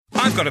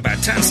I've got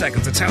about 10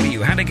 seconds to tell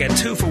you how to get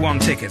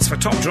 2-for-1 tickets for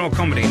Top Draw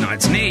comedy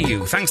nights near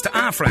you, thanks to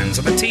our friends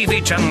at the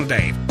TV channel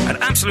Dave at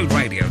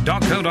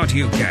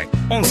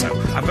absoluteradio.co.uk. Also,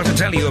 I've got to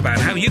tell you about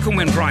how you can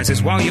win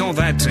prizes while you're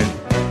there too.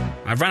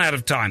 I've run out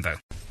of time, though.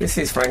 This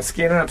is Frank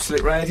Skinner,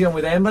 Absolute Radio. I'm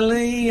with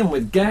Emily and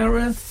with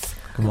Gareth.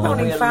 Good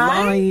morning, we're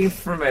Frank. live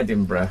from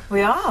Edinburgh.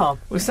 We are.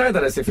 We say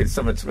that as if it's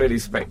something really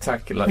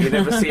spectacular. You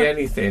never see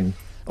anything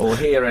or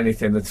hear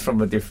anything that's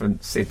from a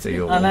different city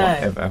or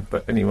whatever.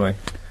 But anyway.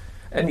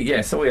 And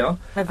yeah, so we are.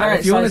 We're very and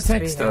if you want to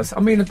excited text to be us, I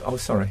mean, oh,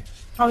 sorry.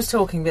 I was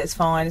talking, but it's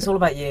fine. It's all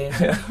about you.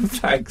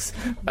 Thanks.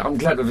 I'm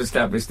glad we've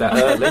established that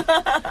early.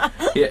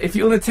 Yeah, if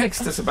you want to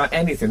text us about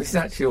anything, this is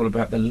actually all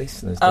about the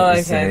listeners.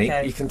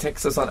 Okay. You can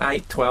text us on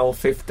 8 12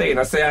 15.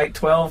 I say 8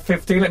 12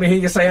 15. Let me hear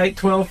you say 8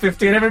 12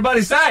 15.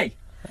 Everybody say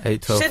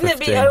 8 12 Shouldn't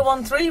 15. It be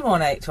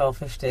 0131 8 12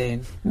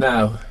 15?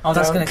 No. Oh,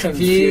 that's going to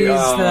confuse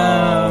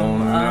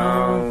them.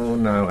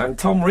 No. And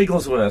Tom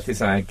Wrigglesworth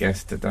is our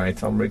guest today.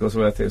 Tom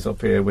Wrigglesworth is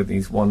up here with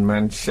his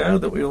one-man show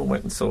that we all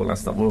went and saw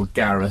last night. Well,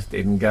 Gareth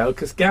didn't go,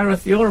 because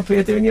Gareth, you're up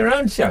here doing your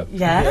own show.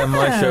 Yeah,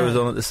 my show was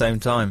on at the same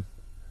time.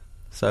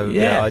 So,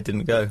 yeah I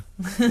didn't go.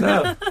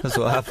 No. That's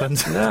what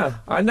happened. No,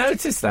 I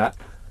noticed that.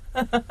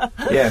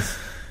 Yes.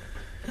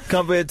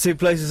 Can't be at two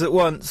places at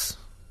once.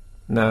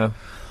 No.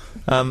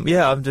 I'm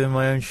doing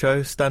my own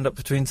show, Stand Up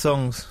Between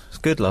Songs. It was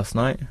good last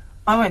night.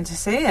 I went to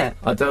see it.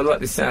 I don't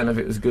like the sound of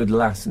it was good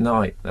last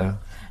night, though.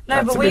 No,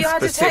 That's but we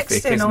had a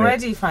text in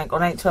already, Frank,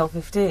 on 8 12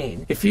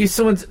 15. If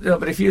someone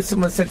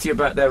said to you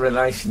about their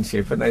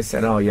relationship and they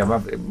said, "Oh, yeah,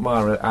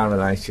 our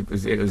relationship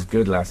was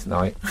good last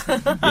night,"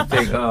 you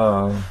think,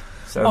 "Oh."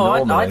 So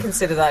I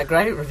consider that a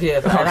great review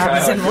of what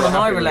happens in one of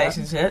my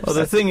relationships. Well,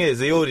 the thing is,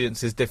 the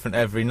audience is different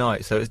every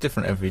night, so it's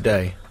different every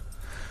day.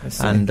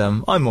 And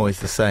I'm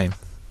always the same.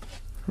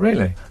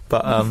 Really?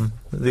 But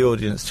the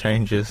audience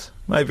changes.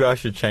 Maybe I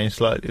should change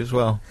slightly as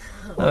well.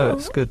 Oh,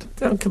 it's good.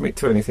 Don't commit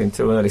to anything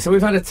too early. So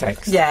we've had a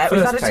text. Yeah,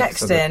 we've had a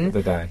text in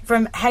the day.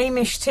 From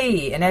Hamish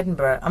T in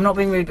Edinburgh. I'm not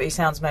being rude, but he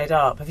sounds made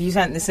up. Have you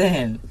sent this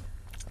in?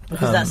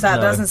 Because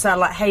that doesn't sound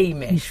like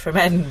Hamish from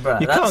Edinburgh.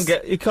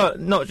 You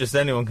can't. Not just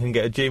anyone can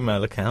get a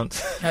Gmail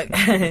account.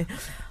 Okay.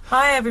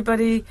 Hi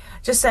everybody,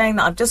 just saying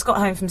that I've just got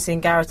home from seeing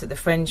Gareth at the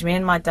Fringe. Me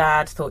and my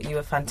dad thought you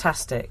were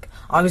fantastic.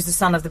 I was the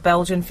son of the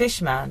Belgian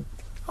fishman.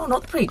 Oh,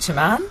 not the preacher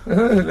man.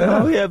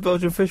 No. Oh yeah,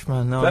 Belgian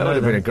fishman. No, that would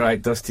have been a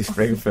great Dusty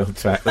Springfield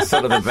track, the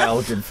son of the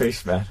Belgian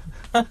fishman.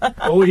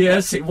 Oh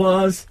yes, it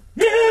was.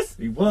 Yes,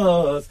 he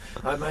was.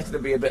 I imagine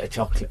there'd be a bit of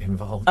chocolate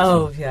involved.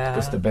 Oh yeah.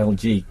 Just the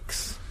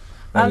Belgiques.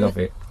 I love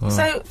it. Oh.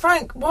 So,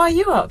 Frank, why are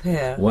you up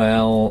here?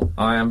 Well,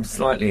 I am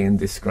slightly in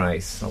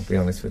disgrace, I'll be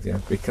honest with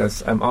you,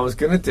 because I was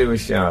going to do a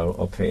show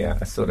up here,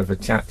 a sort of a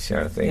chat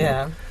show thing.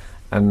 Yeah.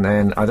 And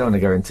then I don't want to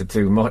go into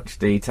too much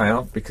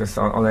detail because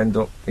I'll end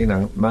up,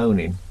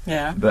 moaning.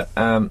 Yeah. But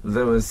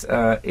there was,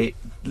 it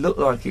looked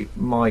like it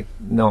might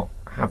not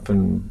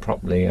happen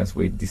properly as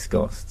we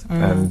discussed.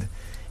 And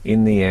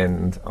in the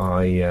end,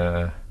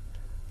 I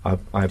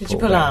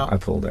pulled out. I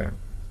pulled out.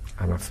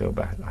 And I feel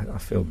bad. I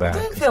feel bad.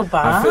 Don't feel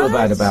bad. I feel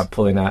bad about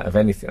pulling out of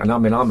anything. And I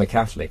mean, I'm a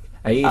Catholic.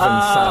 Even so,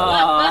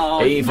 I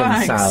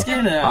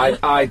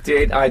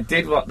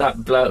did what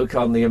that bloke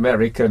on the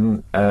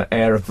American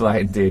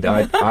aeroplane did.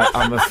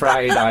 I'm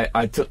afraid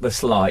I took the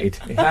slide.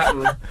 It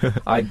happened.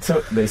 I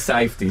took the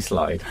safety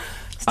slide.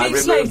 I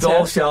removed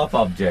all sharp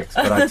objects,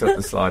 but I took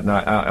the slide.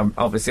 No,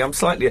 obviously, I'm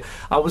slightly.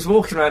 I was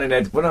walking around in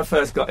Edinburgh when I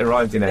first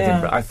arrived in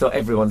Edinburgh. I thought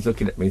everyone's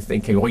looking at me,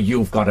 thinking, "Oh,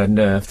 you've got a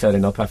nerve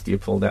turning up after you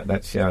pulled out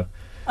that show."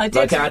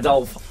 Like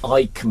Adolf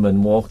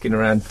Eichmann walking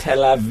around Tel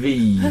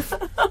Aviv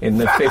in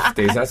the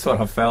 50s. That's what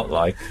I felt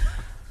like.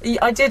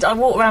 I did. I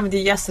walked around with you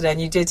yesterday, and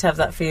you did have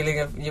that feeling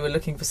of you were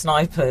looking for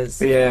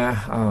snipers.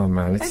 Yeah. Oh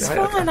man, it's fine.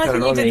 I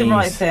think you did the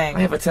right thing.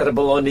 I have a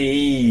terrible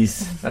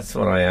unease. That's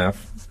what I have.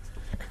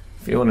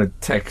 If you want to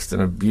text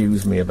and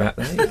abuse me about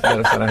that, you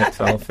can phone 8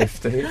 12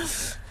 15.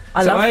 So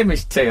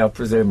Hamish T, I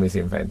presume, is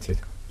invented.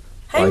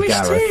 Hamish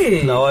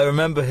T. No, I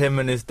remember him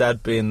and his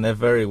dad being there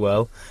very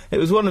well. It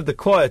was one of the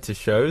quieter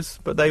shows,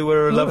 but they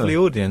were a lovely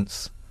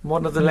audience.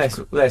 One of the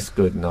less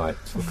good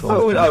nights.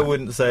 I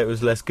wouldn't say it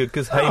was less good,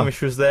 because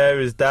Hamish was there,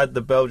 his dad,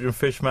 the Belgian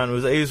fishman,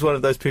 he was one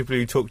of those people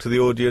who talk to the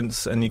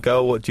audience and you go,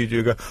 "Oh, what do you do?"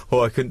 You go, "Oh,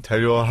 I couldn't tell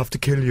you, I'll have to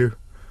kill you."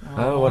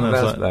 What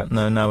about that?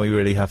 No, now we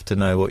really have to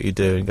know what you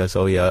do. And he goes,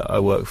 "Oh yeah, I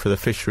work for the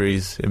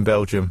fisheries in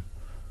Belgium."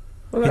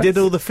 Well, he did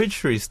all the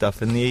fisheries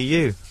stuff in the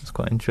EU. It's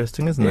quite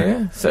interesting, isn't it?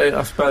 Yeah. So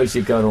I suppose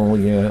you've got all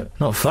your...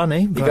 Not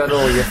funny, but... You got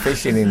all your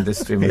fishing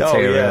industry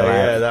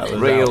material that was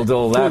reeled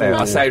all that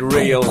out. I say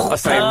reeled. I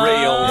say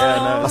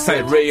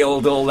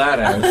reeled all that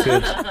out.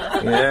 Good.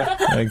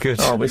 Yeah. Good.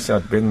 Oh, I wish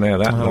I'd been there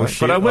that night.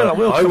 But I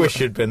will. I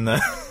wish you'd been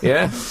there.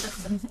 Yeah.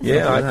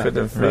 Yeah, I could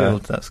have...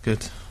 Reeled, that's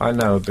good. I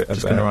know a bit about...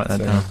 Just going to write that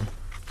down.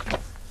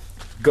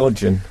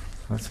 Gudgeon.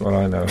 That's what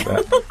I know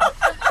about.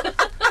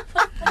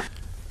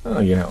 Oh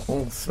yeah,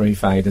 all three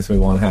faders with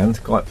one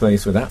hand. Quite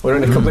pleased with that. We're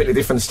in a completely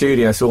different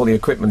studio, so all the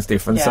equipment's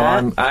different. Yeah. So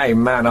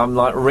I'm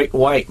like Rick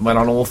Wakeman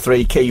on all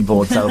three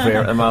keyboards over here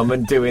at the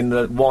moment, doing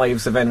the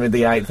Wives of Henry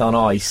VIII on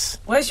ice.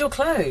 Where's your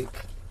cloak?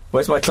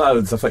 Where's my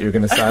clothes? I thought you were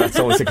going to say. That's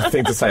always a good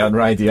thing to say on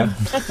radio.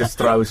 Just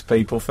throws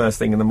people first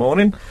thing in the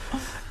morning.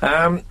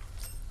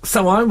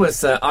 So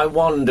I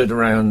wandered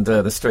around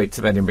the streets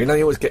of Edinburgh. You know,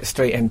 you always get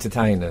street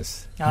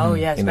entertainers. Oh,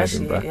 yeah, in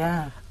especially, Edinburgh.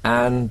 yeah.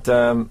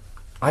 And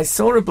I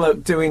saw a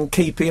bloke doing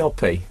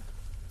keepy-uppy.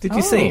 Did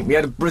you see him? He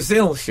had a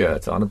Brazil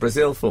shirt on, a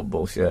Brazil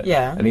football shirt.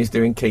 Yeah. And he's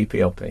doing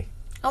keepy-uppy.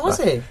 Oh, was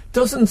he?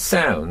 Doesn't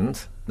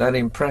sound that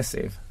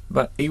impressive,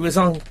 but he was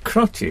on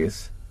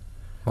crutches.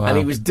 Wow. And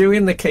he was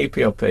doing the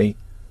keepy-uppy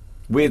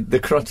with the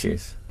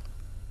crutches.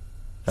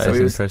 That is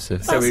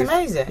impressive. That's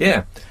amazing.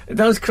 Yeah.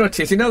 Those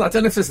crutches, you know, I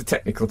don't know if there's a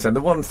technical term,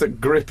 the ones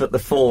that grip at the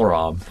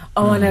forearm.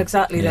 Oh, I know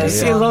exactly You those.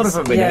 see a lot of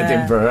them in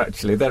Edinburgh,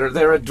 actually.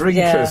 They're a drinker's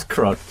Yeah.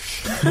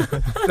 crutch.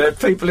 They're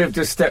people who've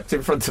just stepped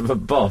in front of a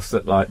boss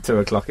at like 2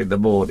 o'clock in the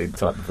morning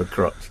type of a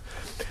crutch.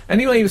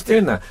 Anyway, he was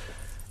doing that.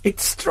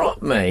 It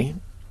struck me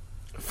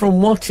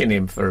from watching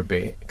him for a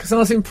bit, because I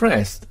was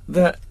impressed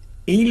that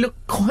he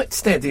looked quite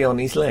steady on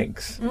his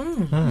legs.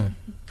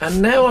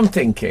 And now I'm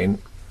thinking,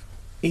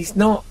 he's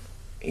not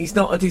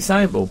a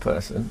disabled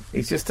person.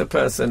 He's just a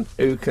person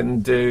who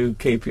can do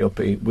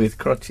keepy-uppy with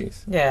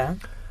crutches. Yeah.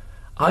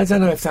 I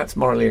don't know if that's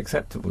morally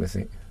acceptable, is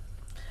it?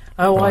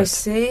 Oh, I Right.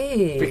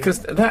 see. Because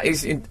that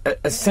is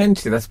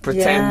essentially that's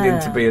pretending Yeah.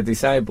 to be a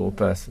disabled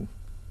person.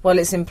 Well,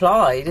 it's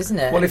implied, isn't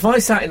it? Well, if I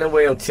sat in a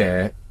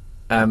wheelchair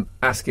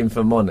asking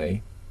for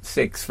money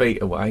 6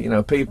 feet away, you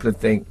know, people would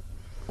think,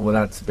 well,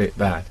 that's a bit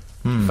bad.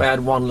 If I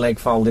had one leg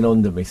folding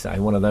under me, say,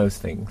 one of those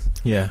things,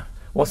 Yeah.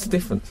 what's the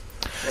difference?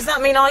 Does that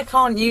mean I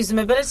can't use the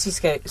mobility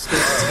scooter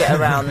to get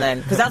around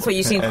then? Because that's what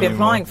you seem to be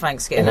Anymore. applying,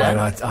 Frank Skinner. Well,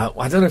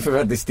 I don't know if we've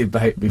had this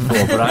debate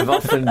before, but I've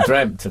often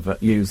dreamt of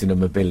using a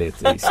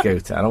mobility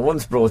scooter. And I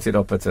once brought it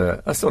up at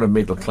a sort of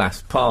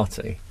middle-class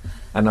party.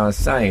 And I was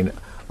saying,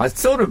 I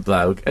saw a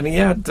bloke, and he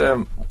had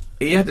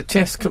a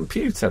chess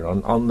computer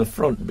on the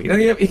front. You know,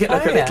 you get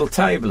like a little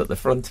table at the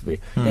front of you.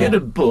 He had a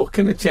book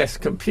and a chess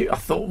computer. I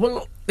thought, well,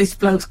 look, this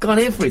bloke's got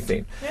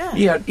everything.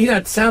 Yeah. He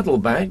had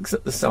saddlebags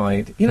at the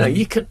side. You know,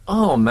 you can...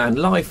 Oh, man,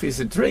 life is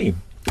a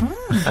dream.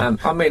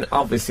 I mean,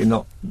 obviously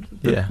not...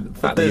 The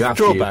fact that There's you have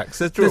drawbacks.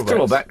 To, There's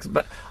drawbacks.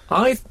 But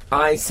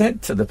I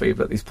said to the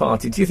people at this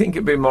party, do you think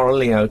it'd be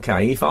morally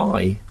okay if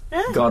I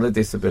got a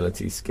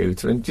disability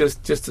scooter, and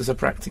just as a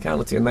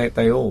practicality, and they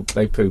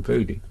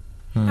poo-pooed it.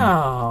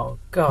 Oh,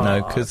 God.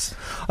 No, because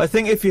I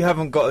think if you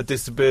haven't got a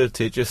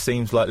disability, it just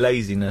seems like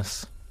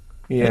laziness.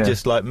 Yeah. And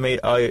just like me,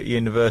 I at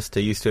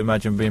university used to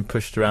imagine being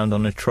pushed around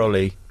on a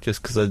trolley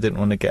just because I didn't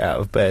want to get out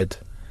of bed.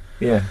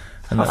 Yeah.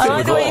 And I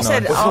like the way you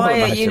said What's I wrong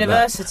at about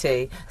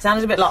university.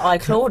 Sounded a bit like I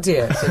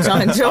Claudius, which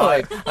I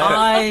enjoyed.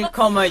 I,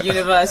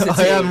 university.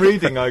 I am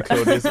reading I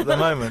Claudius at the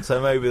moment, so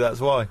maybe that's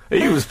why.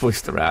 He was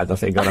pushed around, I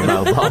think, on a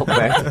mobile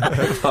bed.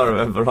 If I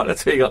remember right,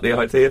 that's where you got the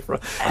idea from.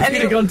 If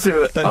you'd have gone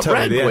to Don't tell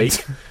me the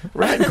end.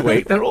 Rag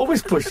Week, they're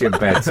always pushing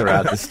beds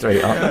around the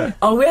street, aren't they?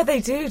 Oh, yeah, they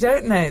do,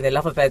 don't they? They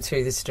love a bed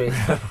through the street.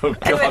 Oh,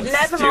 Anyway, God,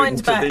 never student mind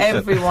about tradition.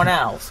 everyone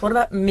else. What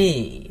about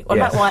me? What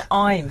Yes. about why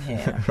I'm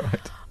here?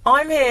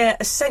 I'm here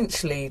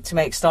essentially to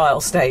make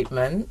style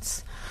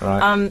statements.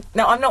 Right.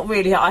 Now, I'm not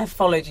really... I've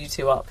followed you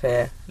two up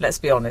here, let's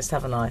be honest,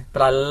 haven't I?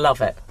 But I love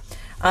it.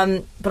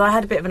 But I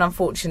had a bit of an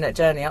unfortunate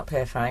journey up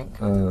here,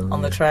 Frank,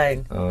 on the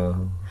train.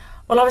 Oh.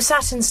 Well, I was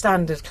sat in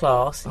standard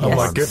class. Oh,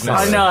 my goodness.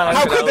 I know.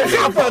 I could can this only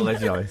happen?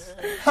 apologise.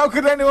 How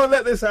could anyone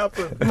let this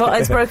happen? Well,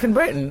 it's broken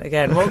Britain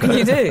again. What can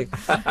you do?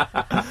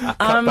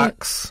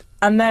 Cutbacks.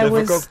 And there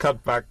was...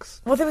 Difficult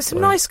cutbacks. Well, there were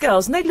some nice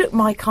girls, and they looked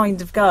my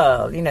kind of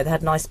girl. You know, they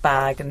had nice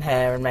bag and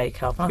hair and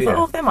makeup. And I thought,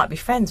 Yeah. oh, they might be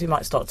friends. We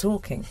might start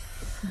talking.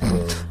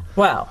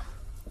 Well,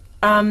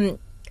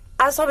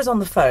 as I was on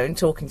the phone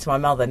talking to my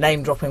mother,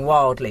 name-dropping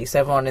wildly, so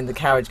everyone in the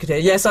carriage could hear,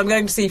 yes, I'm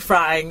going to see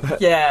Frank.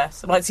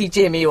 Yes, I might see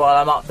Jimmy while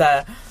I'm up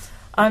there.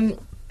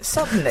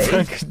 Suddenly...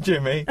 Frank and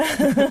Jimmy.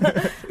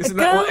 Isn't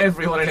that what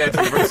everyone in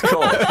Edinburgh's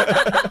called?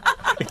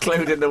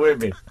 Including the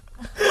women.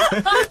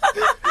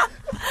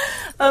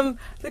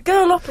 The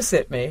girl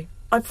opposite me,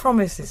 I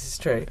promise this is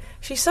true,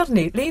 she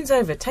suddenly leans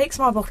over, takes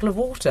my bottle of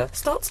water,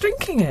 starts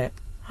drinking it.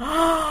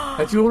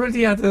 Had you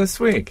already had a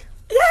swig?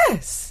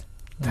 Yes!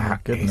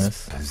 That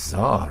goodness. is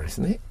bizarre,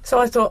 isn't it? So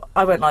I thought,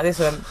 I went like this,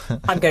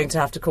 I'm going to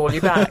have to call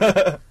you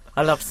back.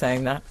 I love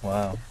saying that.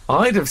 Wow.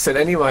 I'd have said,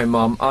 anyway,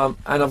 Mum,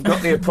 and I've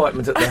got the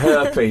appointment at the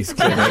herpes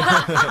clinic.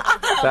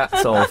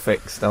 That's all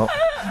fixed up.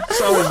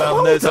 Sorry,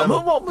 Mum, there's...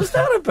 What was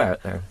that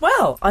about, then?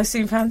 Well, I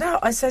soon found out.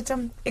 I said,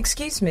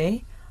 excuse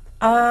me,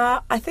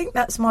 I think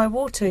that's my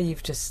water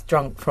you've just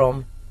drunk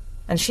from.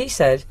 And she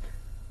said,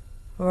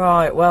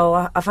 right,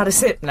 well, I've had a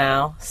sip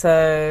now,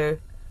 so...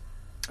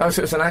 Oh,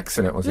 so it was an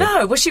accident, was it?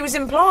 No, well, she was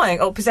implying,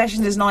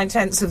 possession is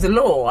 9/10 of the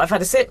law. I've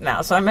had a sip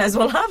now, so I may as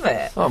well have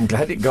it. Oh, I'm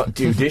glad it got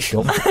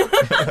judicial.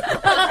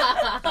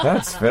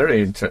 That's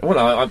very interesting. Well,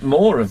 I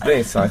more of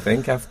this, I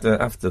think, after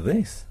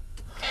this.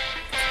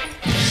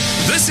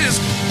 This is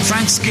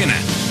Frank Skinner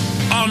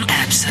on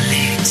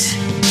Absolute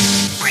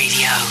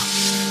Radio.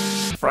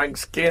 Frank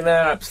Skinner,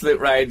 Absolute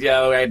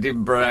Radio,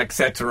 Edinburgh,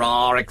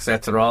 etc.,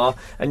 etc.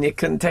 And you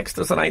can text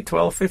us on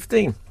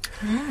 81215.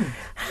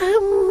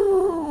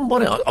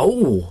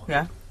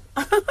 Yeah.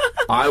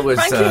 I was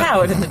Frankie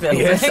Howard in the building.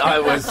 Yes,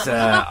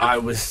 I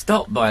was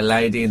stopped by a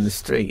lady in the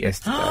street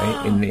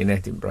yesterday in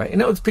Edinburgh. You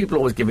know, it's people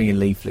always giving you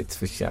leaflets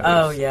for shows.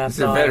 Oh, yeah, It's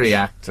a very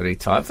actory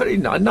type, very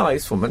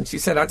nice woman. She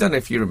said, I don't know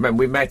if you remember,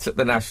 we met at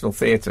the National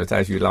Theatre at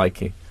As You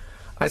Like It.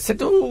 I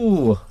said,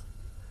 ooh.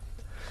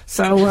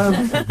 So,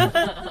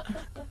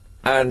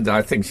 and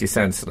I think she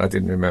sensed that I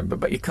didn't remember,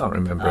 but you can't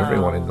remember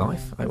everyone in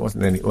life. It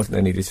wasn't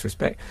any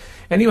disrespect.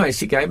 Anyway,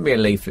 she gave me a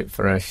leaflet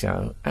for her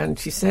show, and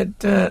she said,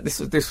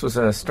 this was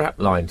a strap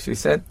line. She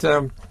said,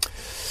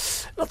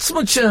 it's not so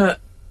much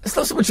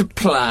a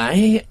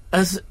play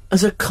as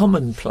a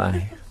common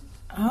play.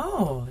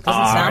 Oh, it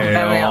doesn't sound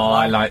very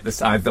I like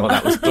this. I thought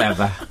that was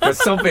clever. But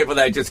some people,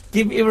 they just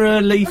give you a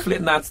leaflet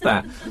and that's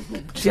that.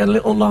 She had a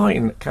little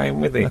line that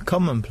came with it. A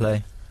common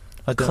play.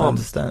 I don't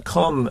understand.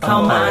 Come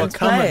and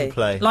common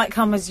play. Like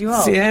Come As You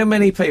Are. See how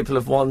many people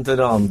have wandered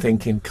on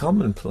thinking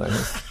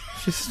commonplace.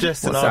 She's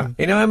suggesting What's that?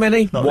 You know how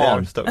many? Not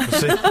One. the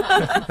aristocracy.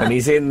 And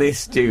he's in this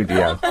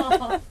studio.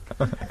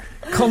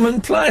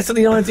 Commonplace, and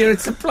the idea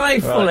it's a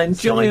playful,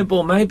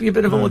 enjoyable, maybe a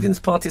bit of audience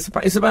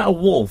participation. It's about a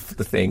wolf,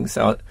 the thing.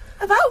 So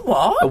About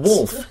what? a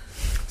wolf.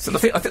 So I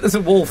think there's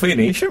a wolf in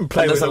it. You shouldn't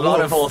play and with there's a a lot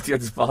wolf. of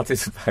audience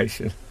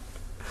participation,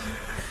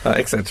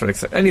 etc.,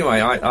 etc. Anyway,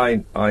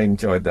 I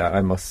enjoyed that,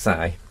 I must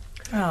say.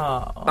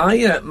 Oh. I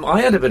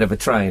had a bit of a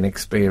train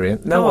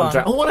experience. No Go one on.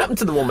 drank. Oh, what happened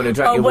to the woman who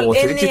drank your water?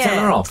 in Did you the tell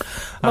her end-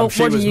 off? Well,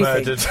 She what do was you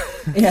murdered.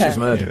 think? Yeah. She was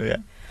murdered.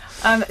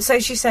 Yeah. So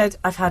she said,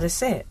 I've had a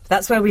sip.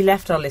 That's where we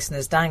left our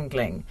listeners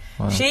dangling.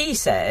 Wow. She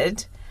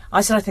said,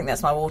 I said, I think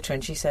that's my water.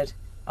 And she said,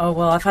 oh,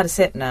 well, I've had a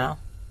sip now.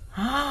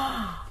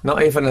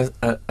 Not even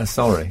a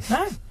sorry.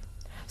 No.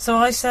 So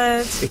I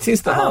said... It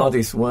is the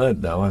hardest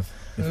word, though.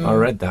 I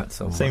read that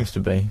somewhere. Seems to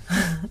be.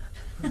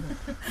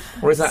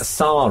 Or is that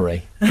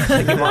sorry? I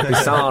think it might be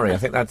sorry. I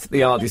think that's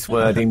the hardest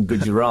word in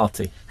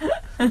Gujarati.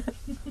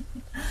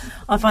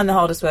 I find the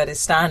hardest word is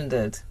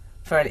standard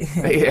for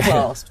anything Yeah.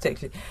 class,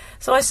 particularly.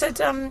 So I said,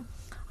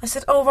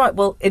 oh, right,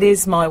 well, it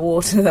is my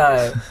water,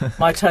 though.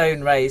 My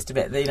tone raised a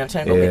bit, tone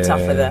got a bit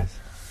tougher there.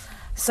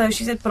 So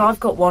she said, but I've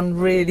got one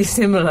really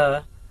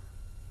similar.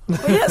 Well,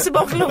 yeah, it's a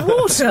bottle of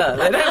water.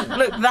 They don't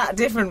look that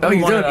different. Oh, from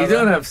you one don't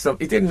another. have some.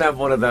 You didn't have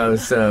one of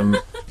those.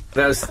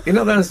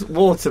 Those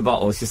water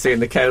bottles you see in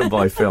the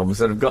cowboy films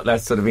that have got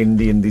that sort of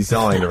Indian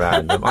design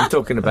around them. I'm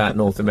talking about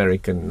North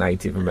American,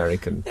 Native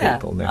American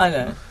people now. I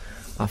know.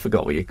 I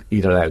forgot what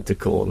you're allowed to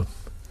call them.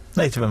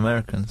 Native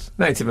Americans.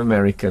 Native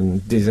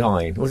American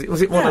design. Was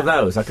it one of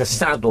those, like a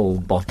saddle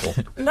bottle?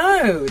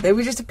 No, they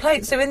were just a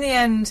plate. So in the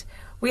end,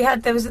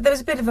 there was a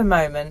bit of a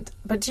moment.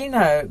 But do you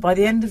know, by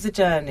the end of the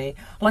journey,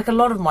 like a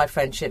lot of my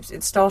friendships,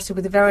 it started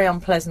with a very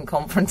unpleasant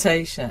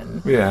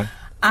confrontation. Yeah.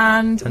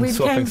 And we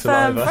swapping became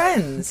firm saliva.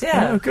 friends.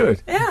 Yeah. Oh,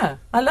 good. Yeah,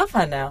 I love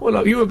her now. Well,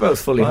 look, you were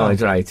both fully Wow.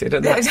 hydrated,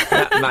 and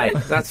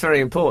that's very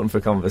important for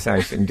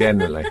conversation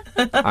generally,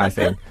 I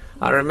think.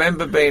 I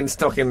remember being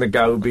stuck in the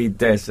Gobi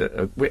Desert,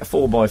 a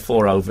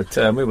 4x4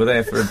 overturned. We were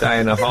there for a day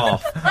and a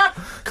half.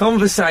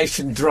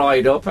 Conversation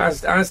dried up,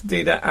 as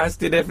did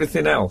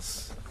everything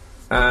else.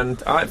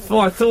 And I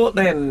thought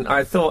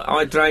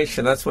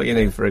hydration, that's what you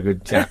need for a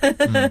good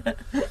chat.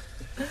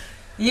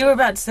 You were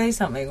about to say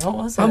something. What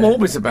was it? I'm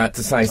always about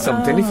to say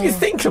something. If you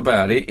think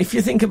about it, if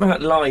you think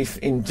about life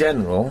in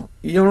general,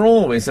 you're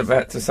always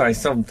about to say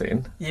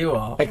something. You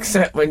are.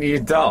 Except when you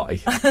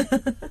die.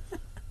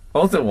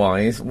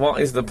 Otherwise,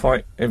 what is the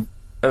point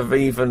of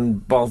even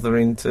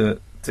bothering to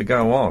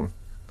go on?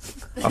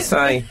 I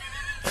say,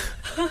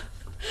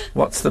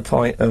 what's the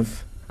point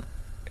of...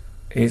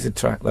 Here's a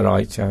track that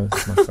I chose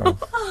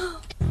myself.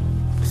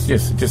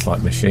 It's just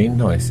like machine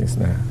noises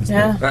now, isn't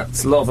Yeah. it?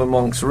 That's Love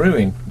Amongst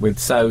Ruin with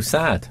So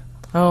Sad.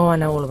 Oh, I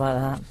know all about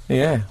that.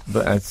 Yeah,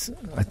 but it's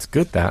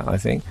good, that, I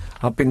think.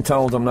 I've been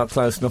told I'm not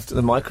close enough to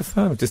the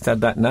microphone. I've just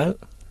had that note.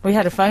 We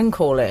had a phone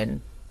call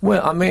in.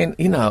 Well, I mean,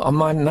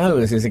 my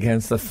nose is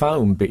against the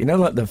foam bit. You know,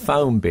 like the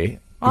foam bit,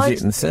 as you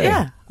can see.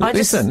 Yeah.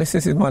 Listen, this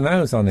is my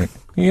nose on it.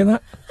 You hear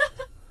that?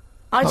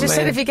 I just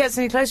said mean- if he gets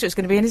any closer, it's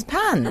going to be in his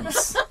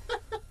pants.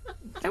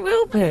 It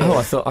will be. Oh,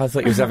 I thought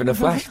he was having a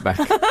flashback.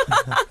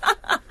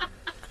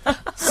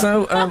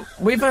 So,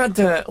 we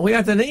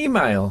had an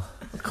email.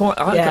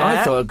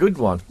 I thought a good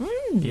one.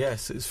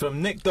 Yes, it's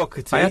from Nick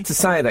Doherty. I had to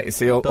say that, you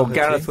see, or Doherty.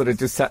 Gareth would have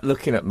just sat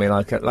looking at me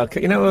like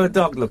you know, when a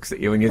dog looks at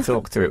you when you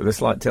talk to it with a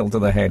slight tilt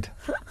of the head.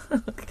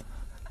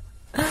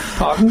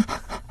 Pardon?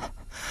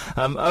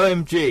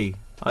 OMG,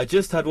 I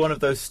just had one of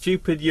those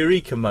stupid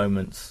eureka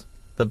moments.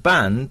 The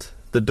band,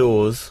 The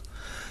Doors.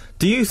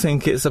 Do you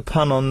think it's a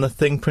pun on the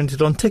thing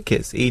printed on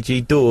tickets,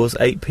 e.g. Doors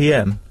 8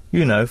 p.m?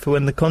 You know, for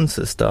when the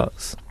concert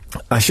starts.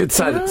 I should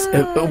say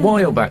that a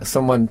while back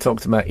someone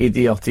talked about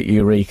idiotic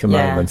eureka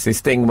moments. This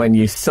thing when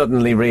you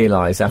suddenly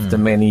realise after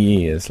many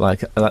years, like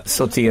that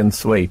Sooty and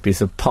Sweep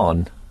is a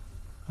pun.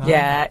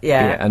 Yeah.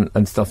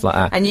 And stuff like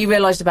that. And you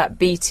realised about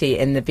BT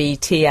in the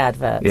BT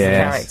advert,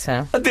 Yes. the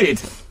character. I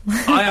did.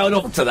 I own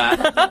up to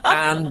that.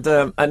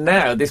 And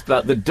now this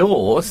bloke, The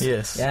Doors,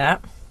 Yes. Yeah.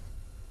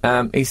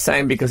 he's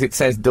saying because it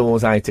says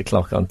Doors 8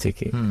 o'clock on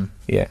ticket.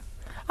 Yeah.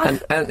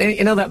 And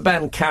you know that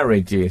band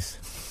Carriages?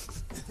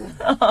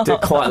 Do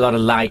quite a lot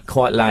of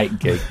quite late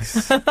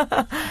gigs.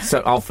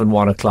 So often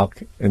 1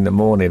 o'clock in the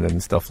morning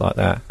and stuff like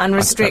that. And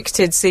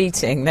restricted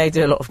seating. They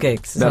do a lot of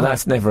gigs. No,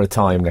 that's never a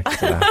time next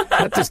to that.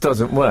 That just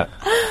doesn't work.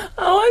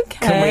 Oh,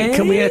 okay.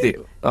 Can we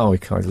edit? Oh, we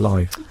can't.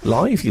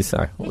 Live, you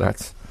say? Well,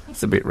 that's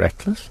a bit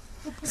reckless.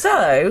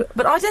 So,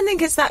 but I don't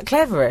think it's that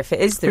clever if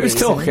it is the Who's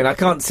reason. talking? I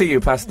can't see you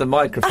past the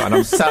microphone.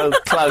 I'm so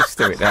close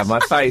to it now.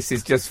 My face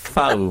is just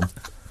foam.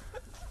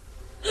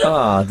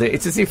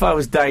 It's as if I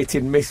was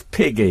dating Miss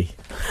Piggy.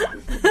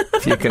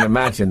 If you can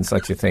imagine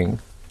such a thing.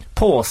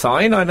 Poor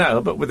sign, I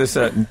know, but with a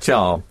certain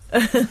charm.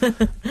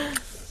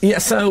 Yeah,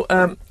 so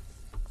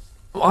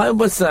I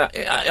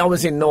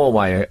was in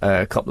Norway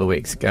a couple of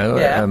weeks ago.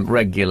 Yeah.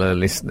 Regular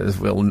listeners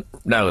will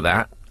know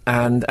that.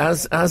 And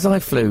as I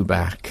flew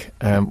back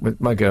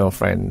with my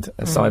girlfriend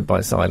side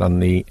by side on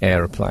the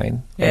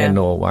aeroplane, Air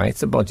Norway,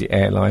 it's a budget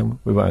airline,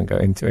 we won't go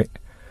into it.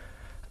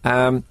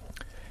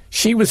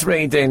 She was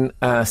reading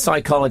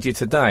Psychology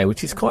Today,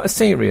 which is quite a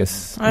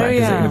serious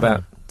magazine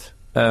about,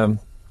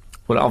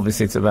 well,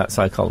 obviously it's about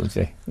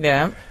psychology.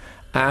 Yeah.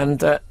 And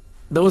there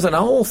was an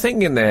whole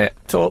thing in there,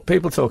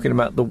 people talking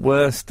about the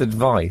worst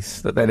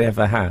advice that they'd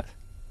ever had.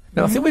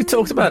 Now, I think we've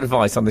talked about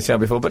advice on the show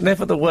before, but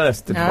never the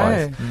worst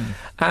advice.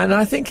 And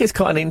I think it's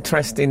quite an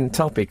interesting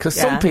topic, because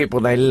some people,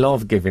 they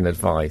love giving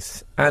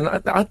advice. And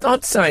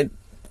I'd say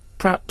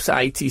perhaps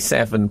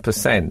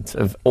 87%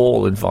 of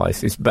all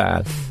advice is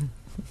bad.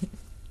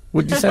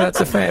 Would you say that's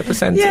a fair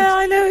percentage? Yeah,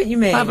 I know what you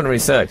mean. I haven't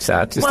researched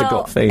that, just a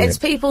gut feeling. It's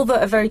people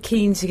that are very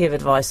keen to give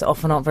advice that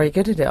often aren't very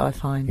good at it, I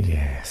find.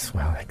 Yes,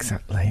 well,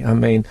 exactly. I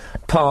mean,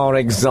 par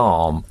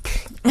example,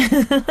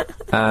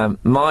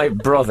 my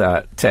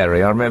brother,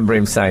 Terry, I remember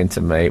him saying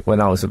to me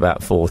when I was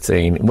about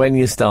 14, when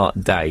you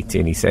start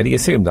dating, he said, he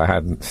assumed I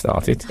hadn't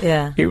started.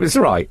 Yeah. He was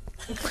right.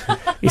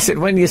 He said,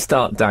 when you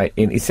start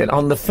dating, he said,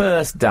 on the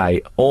first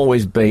date,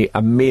 always be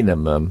a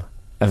minimum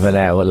of an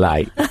hour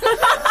late.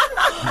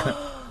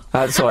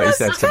 That's what he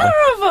said to me.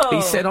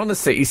 He said,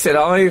 honestly, he said,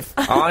 I've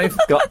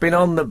been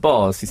on the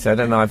bus, he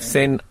said, and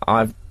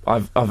I've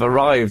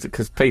arrived,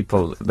 because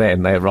people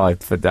then, they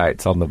arrived for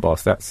dates on the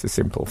bus. That's a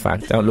simple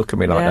fact. Don't look at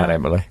me like that,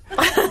 Emily.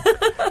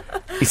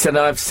 He said,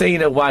 I've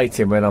seen her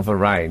waiting when I've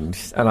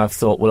arranged, and I've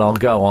thought, well, I'll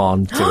go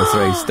on 2 or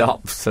 3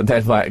 stops and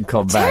then wait and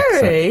come back.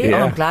 Terry? So, yeah.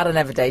 Oh, I'm glad I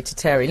never dated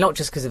Terry. Not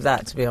just because of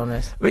that, to be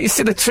honest. But you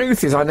see, the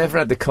truth is, I never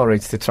had the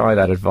courage to try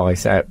that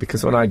advice out,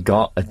 because when I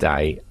got a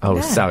date, I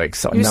was so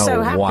excited.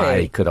 No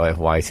way could I have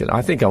waited.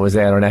 I think I was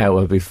there an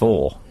hour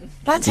before.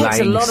 That takes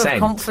a lot of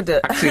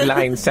confidence. Actually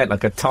laying scent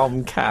like a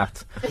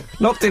tomcat.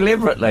 Not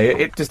deliberately,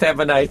 it just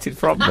emanated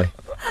from me.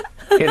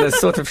 In a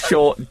sort of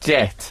short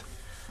jet.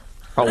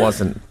 I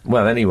wasn't.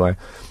 Well, anyway.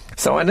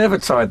 So I never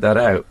tried that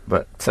out,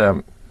 but...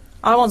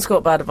 I once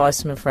got bad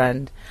advice from a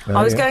friend.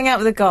 I was going out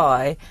with a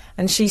guy,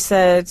 and she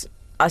said...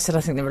 I said,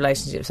 I think the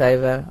relationship's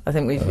over. I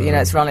think we've,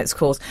 it's run its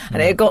course.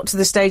 And it got to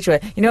the stage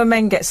where, when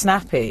men get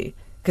snappy,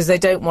 because they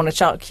don't want to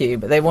chuck you,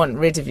 but they want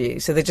rid of you,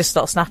 so they just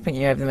start snapping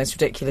you over the most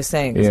ridiculous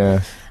things.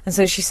 Yeah. And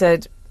so she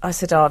said, I've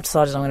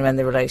decided I'm going to end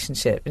the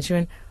relationship. And she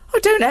went, oh,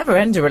 don't ever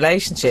end a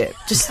relationship.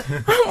 Just,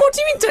 what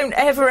do you mean don't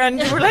ever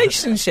end a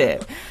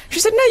relationship? She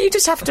said, no, you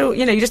just have to,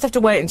 you just have to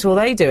wait until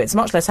they do. It's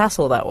much less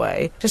hassle that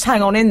way. Just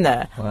hang on in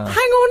there. Wow. Hang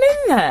on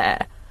in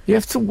there. You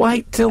have to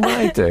wait till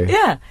they do.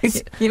 Yeah.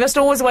 You must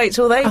always wait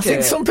till they do. I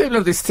think some people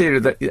have this theory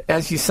that,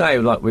 as you say,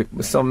 like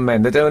with some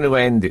men, they don't want to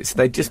end it, so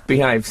they just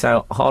behave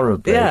so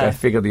horribly. Yeah. They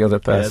figure the other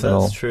person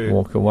will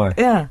walk away.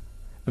 Yeah.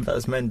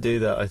 As men do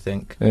that, I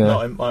think.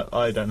 Yeah.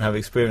 I don't have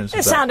experience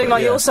with that. It's sounding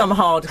like you're some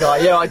hard guy.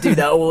 Yeah, I do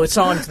that all the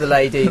time to the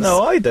ladies.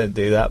 No, I don't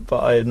do that,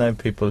 but I know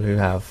people who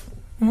have.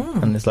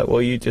 And it's like,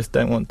 well, you just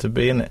don't want to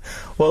be in it.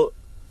 Well,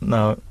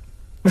 no.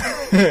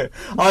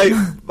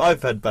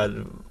 I've had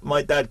bad...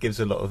 My dad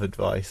gives a lot of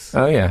advice.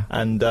 Oh, yeah.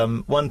 And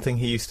one thing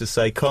he used to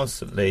say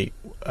constantly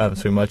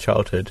through my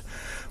childhood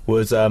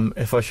was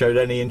if I showed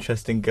any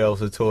interest in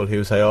girls at all, he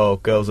would say, oh,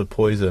 girls are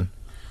poison.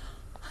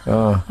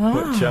 Oh.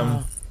 Which,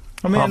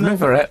 I mean, I've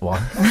never ate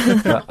one,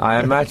 but I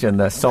imagine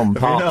there's some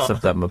parts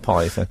of them are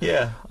poison.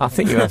 Yeah, I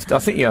think you have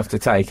to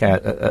take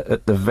out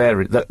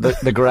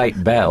the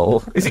Great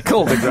Bell. Is it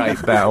called the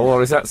Great Bell,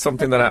 or is that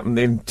something that happened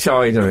in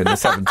China in the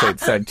 17th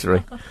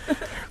century?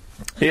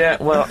 Yeah,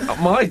 well,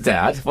 my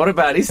dad. What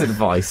about his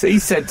advice? He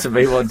said to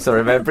me once, I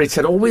remember, he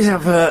said, "Always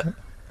have a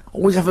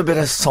bit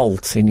of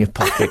salt in your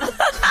pocket."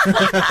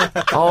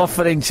 Half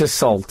an inch of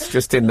salt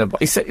just in the...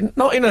 He said,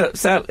 not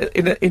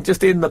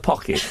just in the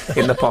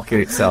pocket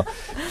itself.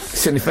 He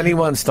said, if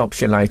anyone stops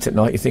you late at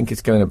night, you think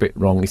it's going a bit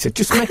wrong. He said,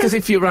 just make as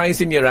if you're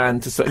raising your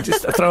hand to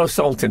just throw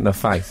salt in the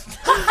face.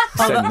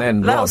 He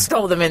said, that'll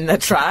stop them in their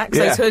tracks,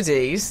 those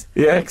hoodies.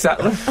 Yeah,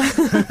 exactly.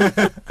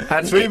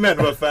 And 3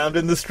 men were found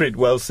in the street,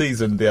 well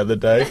seasoned, the other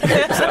day.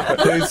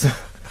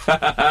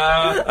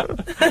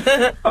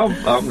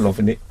 I'm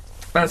loving it.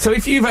 So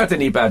if you've had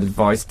any bad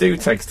advice, do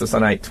text us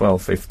on 8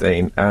 12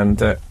 15,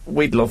 and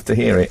we'd love to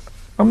hear it.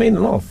 I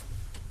mean, love.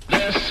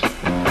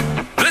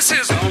 This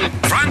is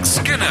Frank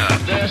Skinner.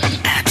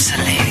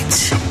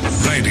 Absolute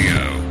Radio.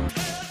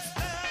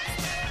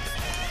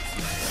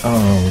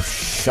 Oh,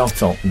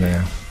 Shut up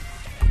now.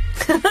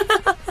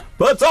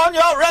 Put on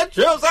your red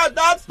shoes and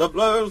dance the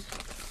blues.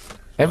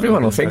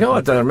 Everyone will think,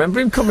 I don't remember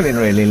him coming in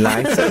really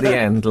late at the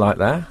end like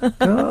that.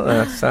 Oh,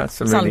 that's a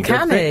It's really good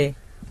uncanny. bit.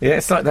 Yeah,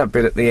 it's like that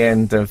bit at the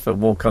end of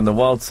Walk on the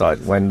Wild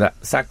Side when that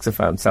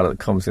saxophone solo that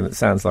comes in that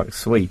sounds like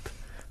Sweep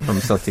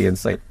from Sooty and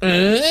Sleep.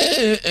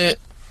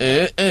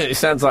 It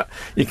sounds like,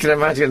 you can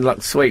imagine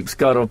like Sweep's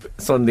got up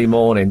Sunday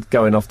morning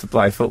going off to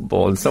play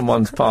football and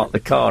someone's parked the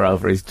car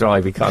over his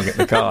drive, he can't get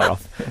the car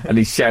off, and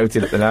he's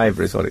shouting at the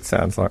neighbour is what it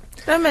sounds like.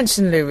 Don't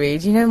mention Lou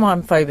Reed. You know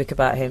I'm phobic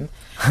about him.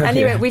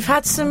 Anyway, Yeah. we've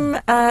had some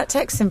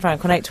texts in,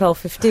 Frank, on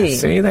 81215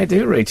 See, they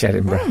do reach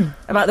Edinburgh.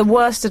 about the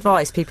worst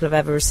advice people have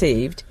ever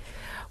received.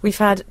 We've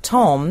had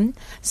Tom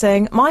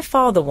saying, my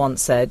father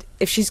once said,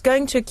 if she's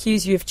going to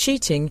accuse you of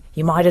cheating,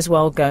 you might as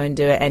well go and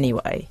do it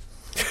anyway.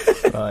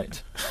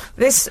 Right.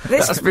 This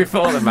That's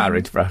before the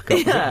marriage broke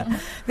up. yeah.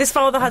 This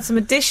father had some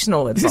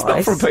additional This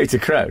advice. is not from Peter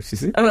Crouch,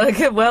 is it? Oh, it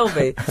could well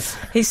be.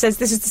 He says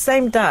this is the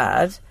same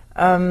dad.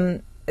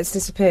 It's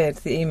disappeared,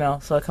 the email,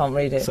 so I can't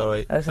read it.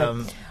 Sorry.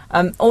 Okay.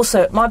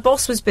 Also, my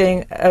boss was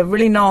being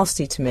really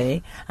nasty to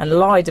me and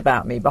lied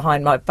about me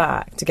behind my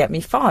back to get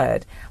me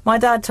fired. My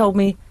dad told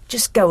me,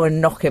 just go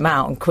and knock him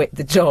out and quit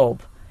the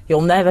job.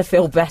 You'll never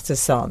feel better,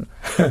 son.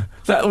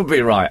 That would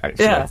be right,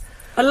 actually. Yeah.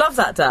 I love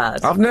that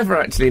dad. I've never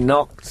actually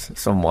knocked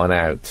someone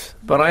out,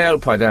 but I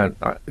hope I don't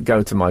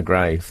go to my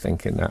grave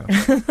thinking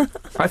that.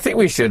 I think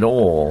we should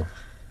all,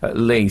 at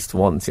least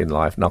once in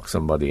life, knock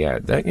somebody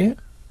out, don't you?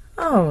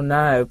 Oh,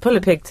 no. Pull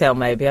a pigtail,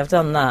 maybe. I've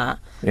done that.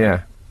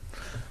 Yeah.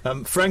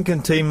 Frank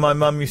and team, my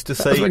mum used to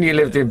That was say... when you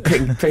lived in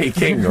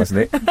Peking,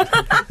 wasn't it?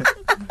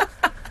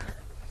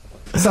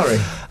 Sorry,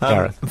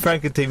 Gareth.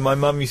 Frank and team, my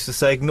mum used to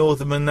say, ignore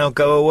them and they'll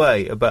go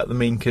away, about the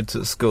mean kids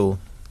at school.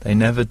 They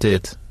never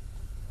did.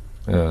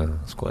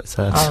 It's quite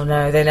sad. Oh,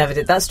 no, they never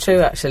did. That's true,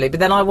 actually. But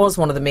then I was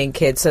one of the mean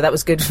kids, so that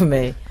was good for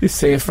me. You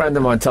see, a friend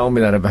of mine told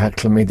me that about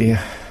chlamydia.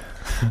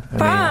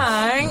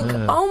 Frank!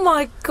 Oh,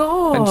 my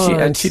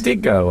God. And she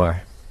did go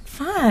away.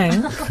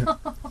 Frank?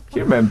 Do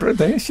you remember her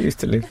there? She used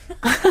to live.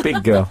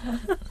 Big girl.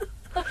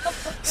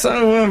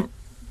 So,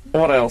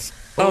 what else?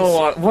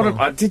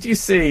 Did you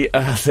see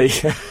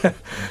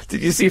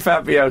did you see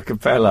Fabio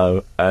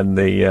Capello and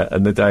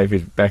the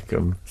David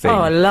Beckham thing? Oh,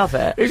 I love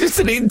it. It was just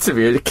an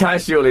interview, a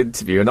casual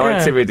interview, and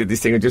ITV did this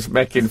thing of just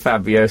making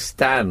Fabio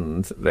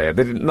stand there.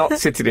 They're not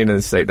sitting in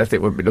a seat. I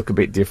think would look a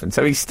bit different.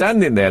 So he's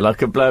standing there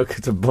like a bloke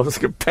at a bus,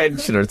 like a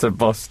pensioner at a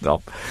bus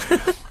stop.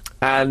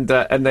 And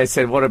they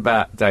said, "What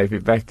about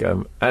David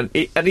Beckham?" And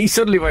he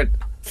suddenly went,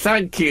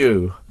 "Thank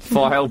you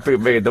for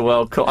helping me in the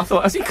World Cup." I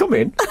thought, has he come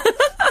in?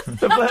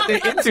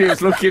 The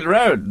interview's looking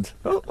round.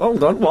 Oh,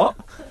 hold on, what?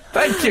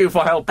 Thank you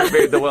for helping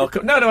me in the World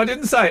Cup. No, I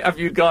didn't say, have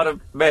you got a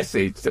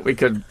message that we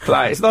can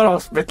play? It's not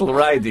hospital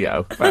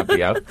radio,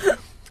 Fabio.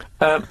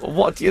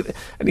 What do you...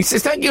 And he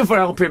says, thank you for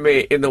helping me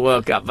in the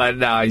World Cup. But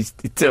no, he's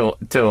too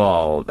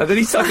old. And then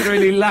he started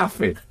really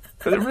laughing.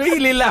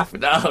 Really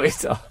laughing. No,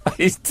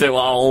 he's too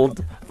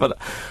old.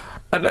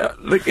 And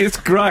look, it's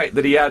great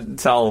that he hadn't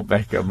told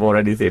Beckham or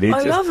anything.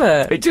 I love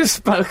it. He just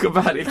spoke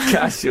about it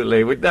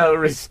casually with no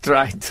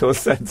restraint or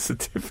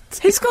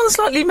sensitivity. He's gone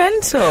slightly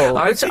mental.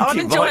 I'm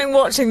enjoying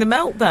watching the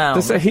meltdown.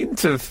 There's a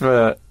hint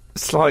of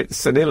slight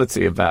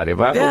senility about him.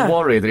 I have a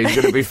worry that he's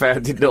going to be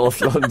found in North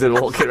London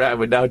walking around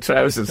with no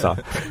trousers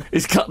on.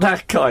 He's got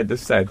that kind of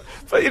sense.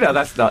 But,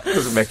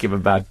 doesn't make him a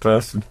bad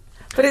person.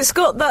 But it's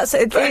got that...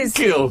 Thank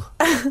you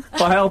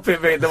for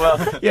helping me in the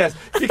world. Yes,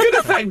 you're going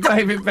to thank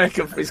David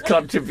Beckham for his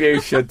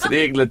contribution to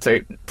the England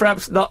team.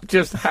 Perhaps not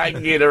just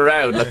hanging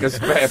around like a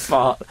spare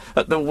part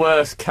at the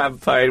worst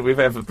campaign we've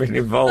ever been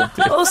involved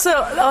in. Also,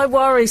 I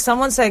worry,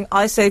 someone saying,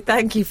 I say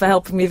thank you for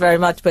helping me very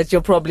much, but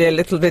you're probably a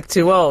little bit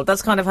too old.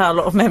 That's kind of how a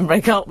lot of men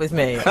break up with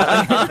me.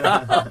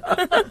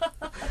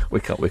 We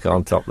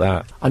can't top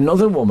that.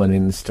 Another woman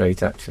in the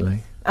street,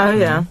 actually. Oh,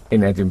 yeah.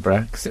 In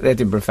Edinburgh. 'Cause at the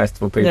Edinburgh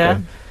Festival, people... Yeah.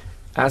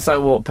 As I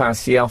walked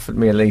past, she offered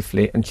me a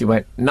leaflet, and she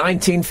went,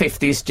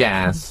 1950s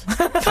jazz.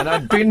 And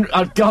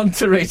I'd gone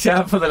to reach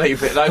out for the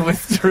leaflet, and I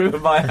withdrew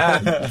my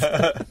hand.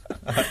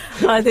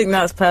 I think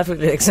that's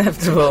perfectly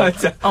acceptable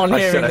on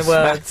hearing the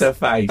words. Smacked her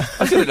face.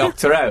 I should have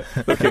knocked her out,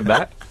 looking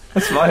back.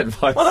 That's my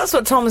advice. Well, that's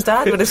what Tom's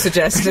dad would have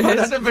suggested. I'd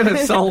have been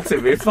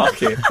assaulting me,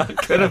 fuck it. I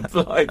could have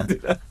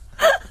blinded her.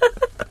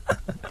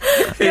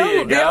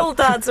 The old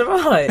dads are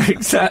right.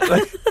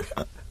 Exactly.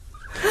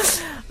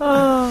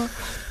 Oh.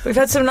 We've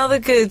had some other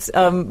good,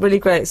 really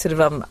great sort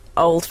of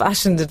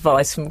old-fashioned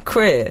advice from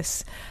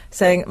Chris,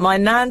 saying, my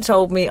nan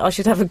told me I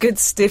should have a good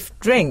stiff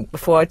drink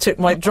before I took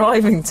my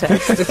driving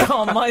test to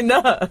calm my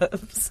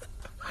nerves.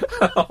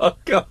 Oh,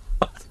 God.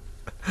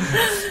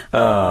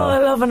 I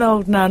love an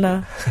old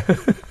nana.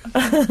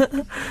 I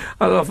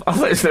love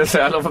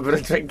a bit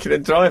of drinking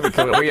and driving.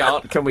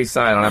 Can we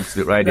say on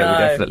Absolute Radio? No. We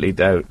definitely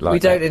don't. We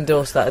don't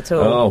endorse that at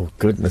all. Oh,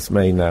 goodness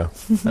me, no.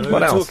 And we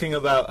What were else? talking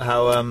about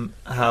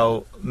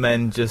how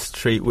men just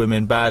treat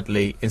women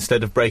badly.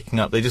 Instead of breaking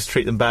up, they just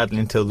treat them badly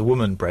until the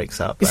woman breaks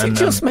up. Is it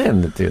just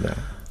men that do that?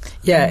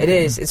 Yeah, it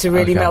is. It's a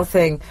really Okay. male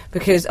thing,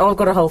 because I've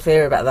got a whole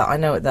theory about that. I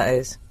know what that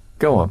is.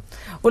 Go on.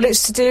 Well,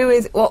 it's to do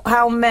with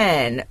how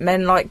men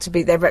like to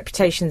be. Their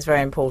reputation's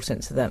very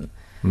important to them.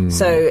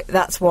 So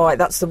that's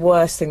the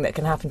worst thing that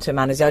can happen to a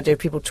man is the idea of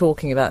people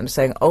talking about them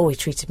saying, "Oh, he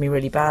treated me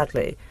really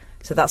badly."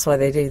 So that's why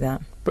they do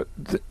that. But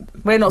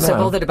we're not so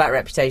bothered about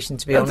reputation,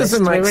 to be honest. That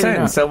doesn't make really sense.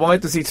 Not. So why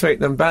does he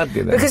treat them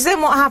badly then? Because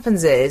then what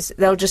happens is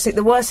they'll just think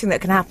the worst thing that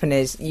can happen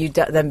is you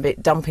them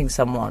dumping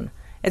someone.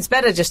 It's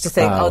better just to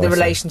think, the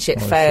relationship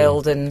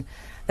failed, and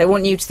they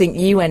want you to think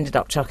you ended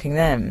up chucking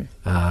them.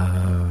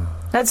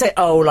 Don't say,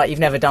 like you've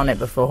never done it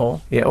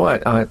before. Yeah,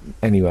 well,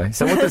 anyway.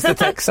 So what does the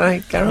text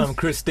say, Gareth?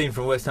 Christine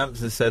from West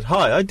Hampstead said,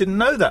 "Hi, I didn't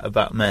know that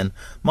about men.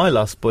 My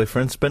last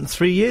boyfriend spent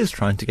 3 years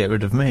trying to get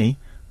rid of me.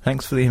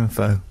 Thanks for the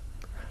info."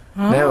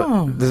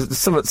 Now, there's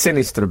something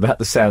sinister about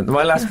the sound.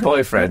 My last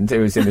boyfriend, who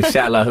was in a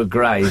shallow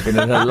grave in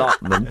an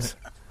allotment.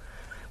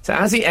 So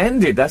has he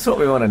ended? That's what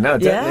we want to know.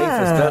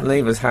 Don't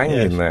leave us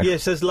hanging there. Yeah,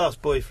 it says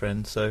last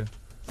boyfriend, so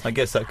I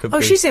guess that could be...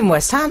 Oh, she's in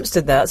West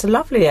Hampstead, though. It's a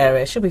lovely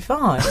area. She'll be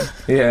fine.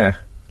 Yeah.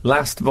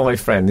 Last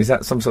boyfriend, is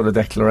that some sort of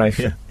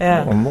declaration?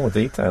 Yeah. Well, more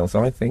details,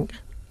 I think.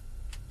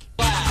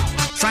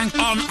 Frank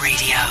on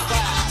radio.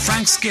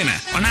 Frank Skinner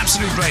on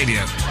Absolute Radio.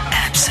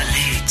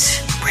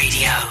 Absolute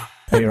Radio.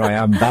 Here I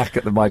am back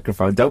at the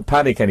microphone. Don't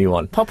panic,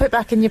 anyone. Pop it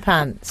back in your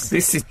pants.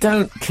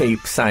 Don't keep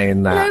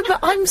saying that. No, but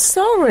I'm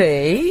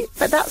sorry.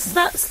 But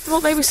that's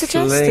what they were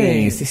suggesting.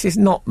 Please, this is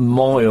not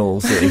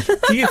Moylesy.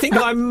 Do you think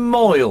I'm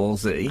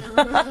Moylesy?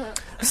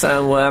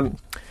 So,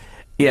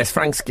 yes,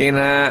 Frank Skinner,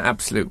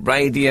 Absolute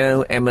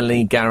Radio,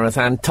 Emily, Gareth,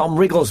 and Tom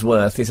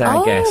Wrigglesworth is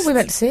our guest. Oh, we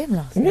went to see him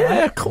last night.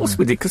 Yeah, of course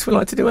we did, because we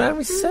like to do our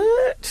research.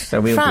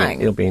 So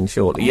he'll be in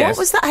shortly. Yes.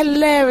 What was that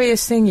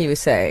hilarious thing you were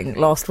saying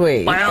last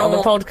week on the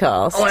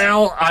podcast?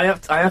 Well, I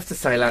have to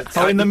say that.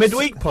 in the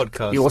midweek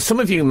podcast. Well, some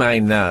of you may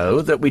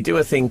know that we do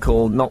a thing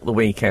called Not the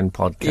Weekend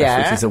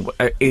Podcast,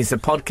 which is a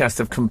podcast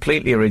of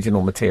completely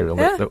original material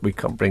that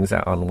brings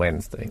out on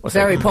Wednesday.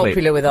 Very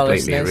popular with our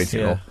listeners.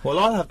 Original. Yeah. Well,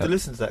 I'll have to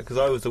listen to that because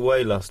I was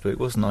away last week,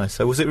 wasn't I?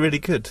 So was it really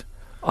good?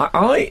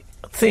 I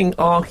think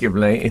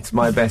arguably it's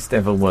my best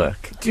ever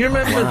work. Do you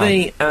remember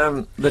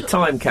the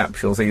time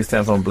capsules they used to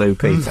have on Blue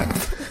Peter?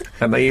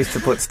 And they used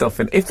to put stuff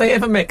in. If they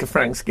ever make a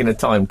Frank Skinner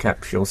time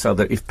capsule so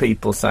that if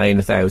people say in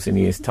 1,000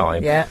 years'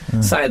 time,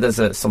 say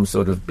there's some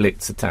sort of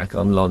blitz attack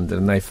on London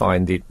and they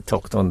find it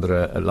tucked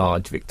under a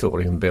large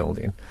Victorian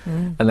building,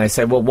 and they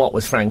say, well, what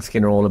was Frank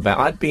Skinner all about?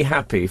 I'd be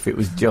happy if it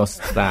was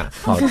just that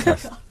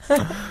podcast.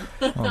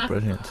 Oh,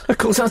 brilliant. Of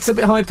course, that's a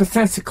bit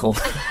hypothetical.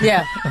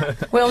 Yeah.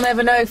 We'll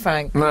never know,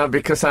 Frank. No,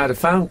 because I had a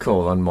phone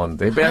call on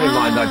Monday. Bear in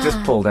mind, I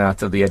just pulled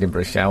out of the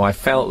Edinburgh show. I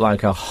felt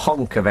like a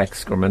honk of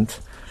excrement.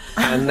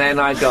 And then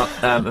I got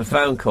a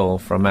phone call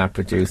from our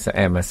producer,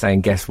 Emma,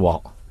 saying, guess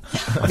what?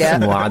 I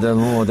said, well, I don't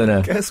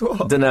know. Guess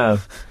what? Don't know.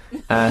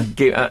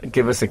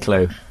 Give us a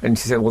clue. And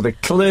she said, well, the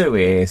clue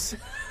is...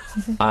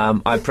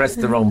 I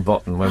pressed the wrong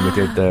button when we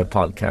did the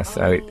podcast,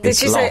 so Did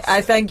she say, I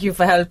thank you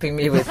for helping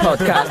me with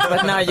podcasts,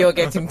 but now you're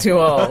getting too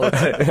old?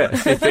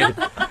 She did.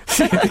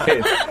 She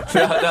did.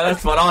 No,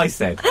 that's what I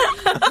said.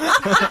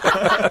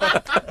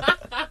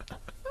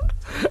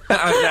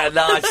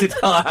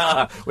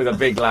 With a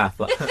big laugh.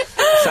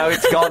 So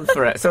it's gone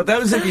for it. So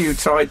those of you who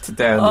tried to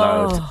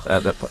download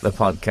the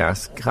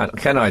podcast,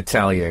 can I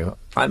tell you,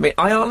 I mean,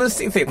 I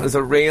honestly think there's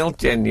a real,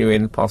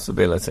 genuine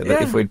possibility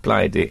that if we'd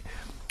played it,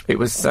 it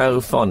was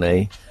so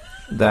funny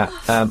that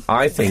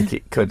I think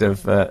it could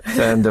have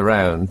turned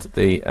around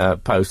the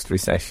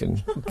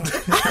post-recession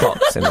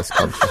plots in this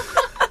country.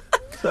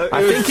 So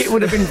I think it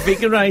would have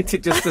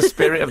invigorated just the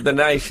spirit of the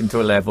nation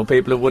to a level.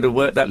 People would have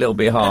worked that little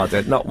bit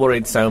harder, not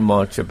worried so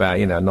much about,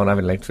 not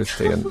having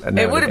electricity. And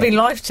it would have been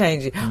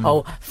life-changing.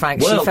 Oh,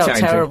 Frank, she felt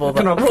terrible.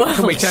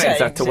 Can we change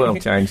that to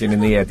world-changing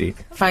in the edit?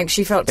 Frank,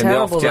 she felt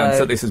terrible, in the off chance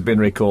that this has been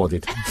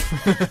recorded.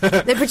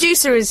 The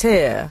producer is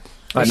here.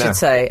 I should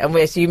say, and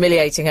we're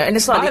humiliating her in a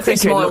slightly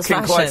Chris Moyles fashion. I think you're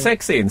looking quite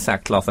sexy in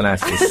sackcloth and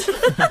ashes.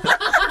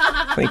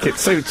 I think it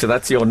suits you.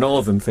 That's your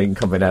northern thing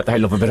coming out. They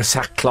love a bit of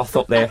sackcloth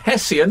up there.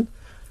 Hessian.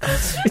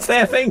 It's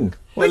their thing.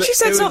 When she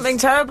said something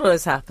terrible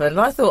has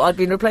happened, I thought I'd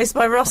been replaced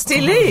by Rusty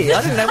Lee.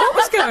 I didn't know what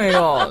was going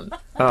on.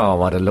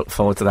 Oh, I'd have looked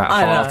forward to that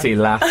hearty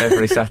laugh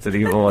every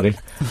Saturday morning.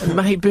 And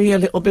maybe a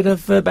little bit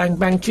of bang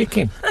bang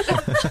chicken.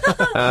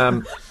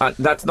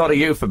 That's not a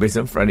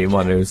euphemism for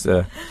anyone who's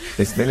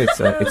listening. It's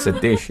a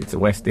dish. It's a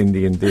West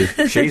Indian dish.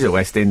 She's a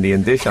West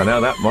Indian dish, I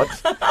know that much.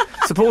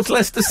 Supports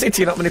Leicester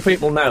City. Not many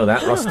people know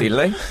that, Rusty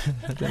Lee.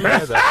 I didn't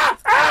know that.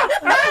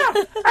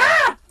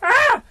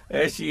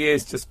 There she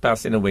is, just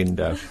passing a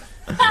window.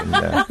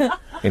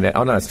 And,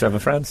 oh no, it's Trevor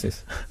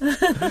Francis.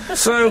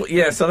 So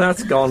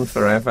that's gone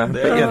forever.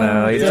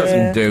 But it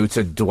doesn't do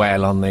to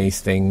dwell on these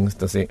things,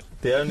 does it?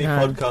 The only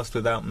podcast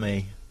without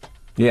me.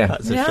 Yeah.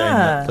 That's a shame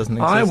that doesn't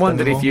exist I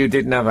wondered anymore. if you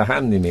didn't have a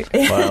hand in it.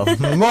 Well,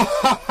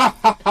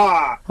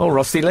 oh,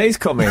 Rusty Lee's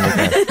coming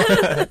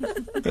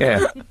again.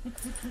 Yeah.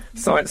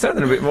 So it's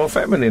sounding a bit more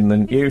feminine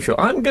than usual.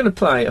 I'm going to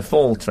play a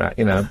fall track,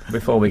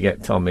 before we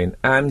get Tom in.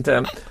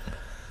 And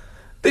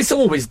this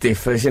always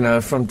differs,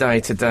 from day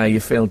to day.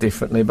 You feel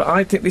differently. But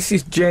I think this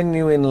is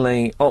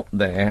genuinely up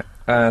there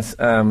as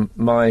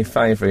my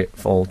favourite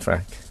fall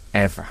track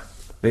ever.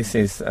 This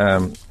is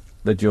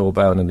the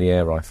Jawbone and the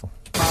Air Rifle.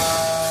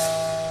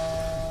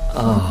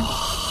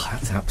 Oh,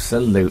 that's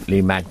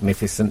absolutely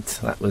magnificent.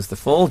 That was the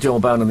Fall,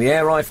 Jawbone and the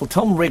Air Rifle.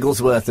 Tom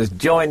Wrigglesworth has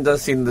joined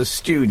us in the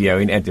studio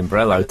in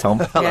Edinburgh. Hello, Tom.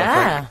 Hello,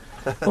 yeah.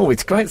 Oh,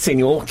 it's great seeing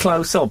you all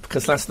close up,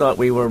 because last night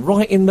we were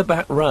right in the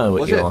back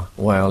row at your...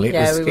 Well, it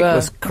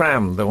was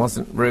crammed. There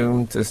wasn't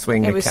room to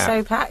swing a cat. It was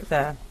so packed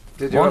there.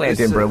 One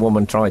Edinburgh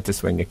woman tried to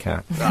swing a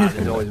cat.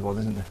 There's always one,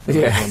 isn't there?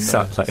 Yeah,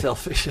 exactly.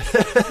 Selfish.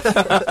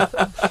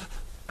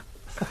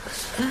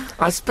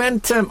 I'll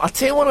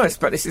tell you what I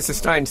spent. This is a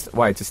strange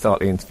way to start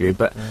the interview,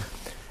 but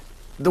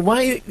the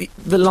way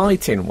the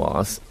lighting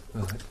was,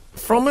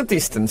 from a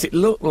distance, it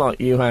looked like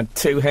you had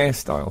two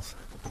hairstyles.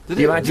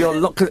 You had your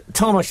look.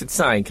 Tom, I should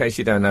say, in case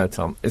you don't know,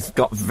 Tom, has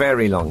got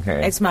very long hair.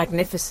 It's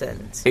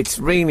magnificent. It's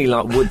really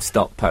like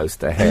Woodstock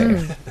poster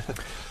hair.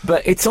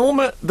 But it's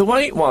almost the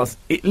way it was.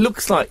 It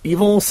looks like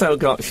you've also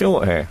got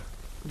short hair.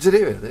 Did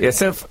it really? Yeah.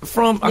 So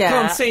I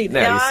can't see it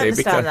now. Yeah, you see, I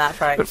understand that,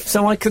 Frank. But,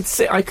 so I could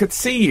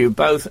see you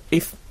both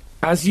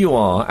as you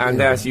are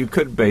and as you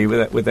could be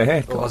with the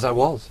haircut. Well, as I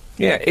was.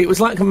 Yeah, it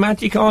was like a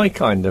magic eye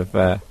kind of.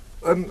 Why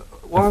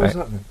was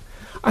that then?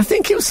 I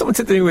think it was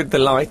something to do with the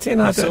lighting.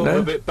 I don't know.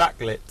 A bit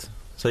backlit,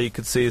 so you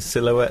could see his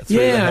silhouette through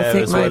the hair. Yeah, I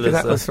think as maybe well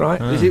that was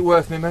right. Is it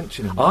worth me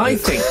mentioning? I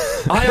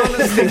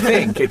honestly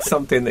think it's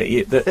something that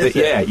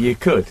you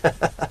could,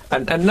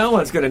 and no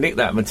one's going to nick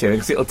that material,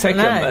 because it'll take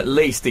them at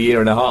least a year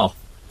and a half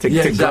to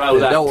grow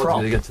that no crop. one's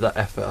going to get to that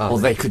effort. Well,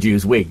 they could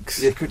use wigs.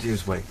 They could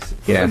use wigs.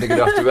 Yeah,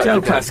 Joe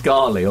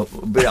Pasquale Pasquale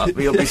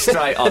will be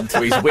straight on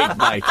to his wig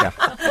maker.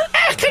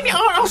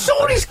 I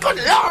saw this good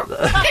lord.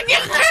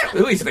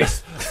 Who is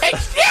this?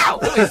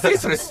 Who is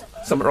this? There's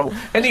something wrong.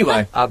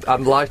 Anyway,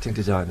 I'm lighting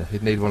designer.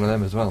 He'd need one of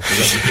them as well.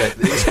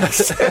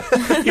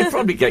 You'd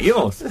probably get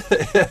yours.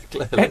 Yeah,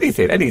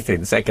 clearly.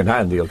 Anything second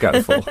hand you'll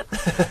go for.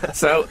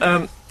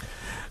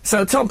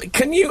 So, Tom,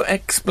 can you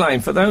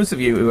explain, for those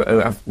of you who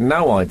have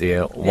no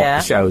idea what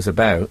the show's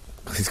about,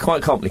 because it's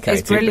quite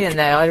complicated. It's brilliant,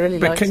 though. I really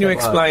like it. But can you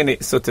explain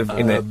it sort of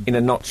in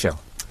a nutshell?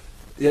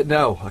 Yeah,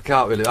 no, I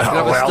can't really. There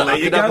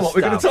you go. What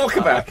we're going to talk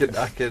about?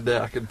 I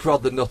can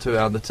prod the nut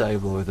around the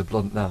table with a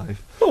blunt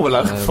knife. Oh, well,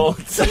 I thought.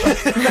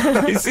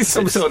 Is this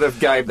some sort of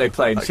game they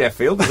play in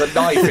Sheffield? There's a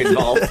knife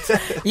involved.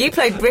 You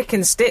played brick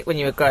and stick when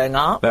you were growing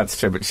up. That's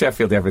true, but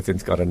Sheffield,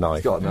 everything's got a knife.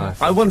 It's got a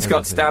knife. I once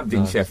got stabbed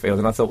in Sheffield,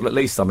 and I thought, well, at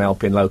least I'm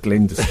helping local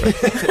industry.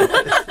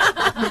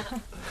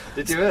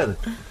 Did you really?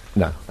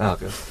 No. Oh,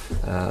 good.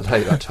 I'd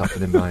hate that to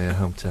happen in my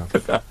hometown.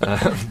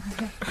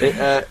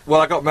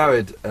 Well, I got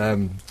married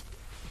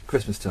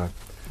Christmas time.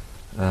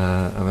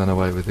 I ran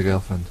away with the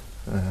girlfriend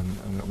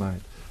and got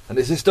married. And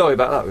it's a story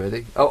about that,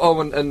 really.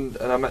 And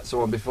I met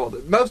someone before.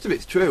 Most of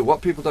it's true.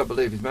 What people don't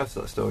believe is most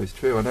of that story is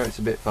true. I know it's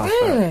a bit fast.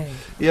 Really?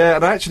 Yeah,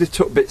 and I actually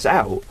took bits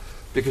out,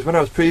 because when I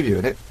was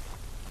previewing it,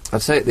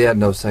 I'd say at the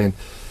end, I was saying,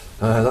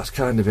 that's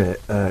kind of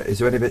it. Is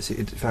there any bits that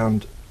you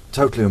found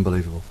totally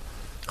unbelievable?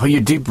 Oh,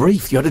 you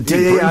debriefed. You had a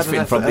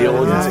debriefing from the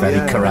audience.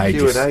 Very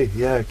courageous. Q&A,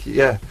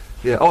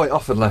 yeah. Oh, it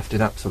often left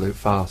in absolute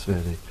farce,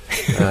 really.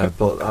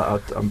 But I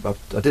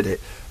did it.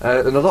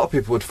 And a lot of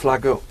people would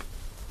flag up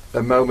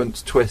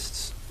moments,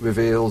 twists,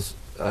 reveals,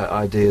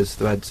 ideas,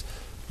 threads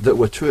that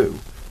were true,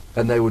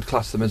 and they would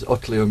class them as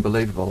utterly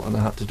unbelievable, and I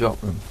had to drop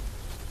them.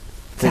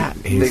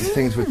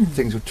 Things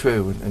were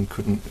true and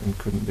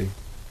couldn't be.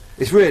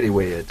 It's really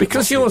weird.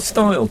 Because your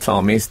style,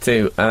 Tom, is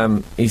to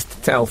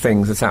tell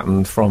things that's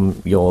happened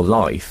from your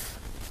life,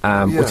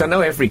 which I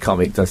know every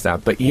comic does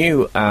that, but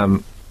you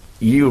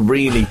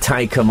really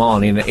take them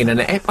on in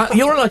an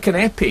you're like an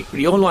epic.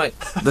 You're like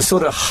the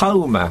sort of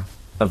Homer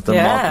of the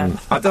modern.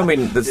 I don't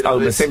mean the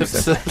Homer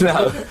Simpson.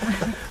 No,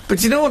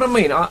 but you know what I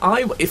mean.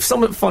 I if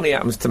something funny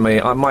happens to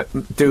me, I might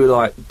do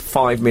like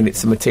 5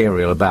 minutes of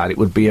material about it.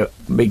 Would be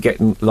me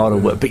getting a lot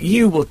of work. But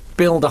you will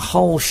build a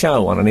whole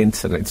show on an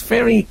incident. It's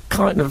very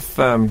kind of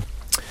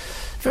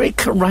very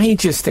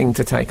courageous thing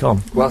to take on.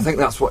 Well, I think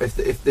that's what.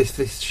 If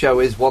this show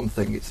is one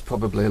thing, it's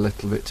probably a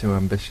little bit too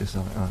ambitious.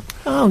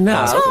 Oh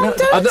no!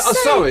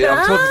 Sorry,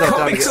 I'm talking about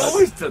comics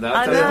always do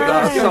that.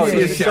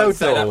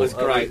 That was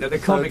great. The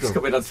comics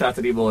come in on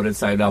Saturday morning and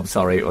say, "No, I'm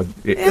sorry." I'll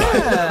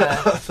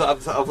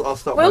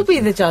stop. We'll be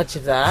the judge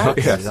of that.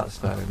 Yes, that's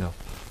fair enough.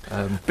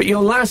 But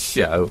your last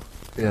show,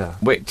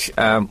 which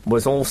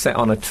was all set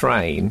on a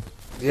train.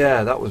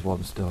 Yeah, that was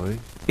one story.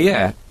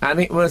 Yeah, and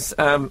it was.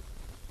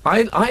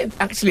 I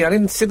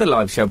didn't see the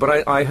live show,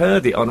 but I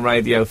heard it on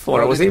Radio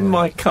 4. I was in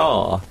my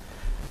car,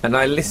 and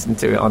I listened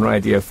to it on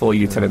Radio 4,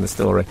 you telling the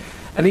story.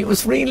 And it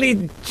was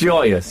really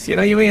joyous. You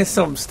know, you hear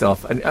some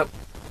stuff, and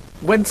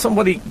when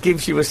somebody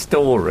gives you a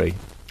story,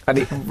 and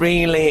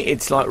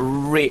it's like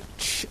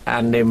rich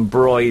and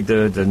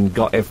embroidered and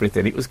got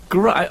everything. It was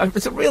great. It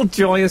was a real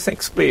joyous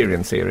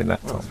experience hearing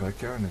that. Well, that's very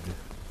kind of you.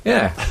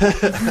 Yeah.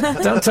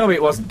 Don't tell me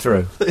it wasn't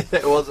true.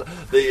 It was.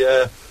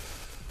 I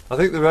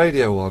think the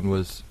radio one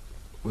was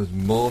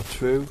more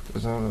true.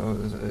 Because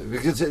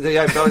the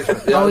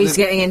embellishment... he's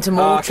getting into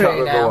more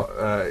true now.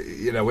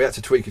 We had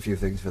to tweak a few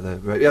things for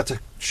we had to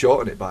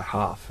shorten it by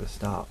half for a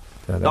start.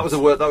 That was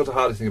the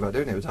hardest thing about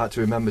doing it. It was hard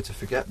to remember to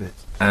forget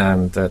bits.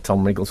 And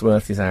Tom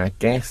Wrigglesworth is our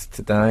guest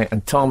today.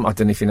 And Tom, I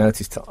don't know if you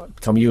noticed,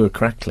 Tom, you were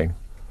crackling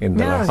in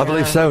the last. I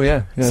believe so.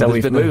 Yeah. So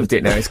we've moved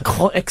it now. It's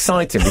quite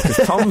exciting because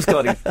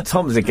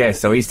Tom's a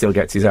guest, so he still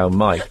gets his own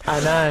mic. I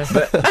know.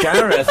 But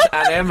Gareth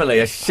and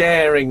Emily are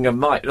sharing a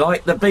mic,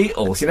 like the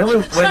Beatles. You know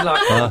when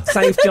like,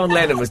 say if John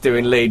Lennon was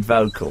doing lead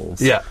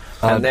vocals. Yeah.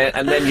 And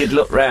then you'd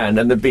look round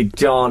and there'd be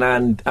John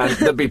and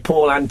there'd be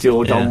Paul and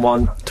George on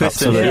one.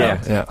 Twisted.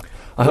 Yeah.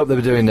 I hope they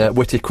were doing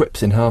witty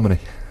quips in harmony.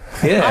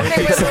 Yeah. I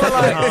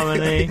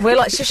think we're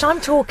like, shush, I'm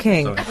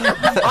talking.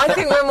 I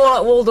think we're more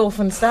like Waldorf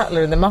and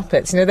Statler and the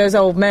Muppets. You know, those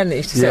old men that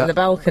used to sit on the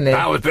balcony.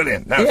 That was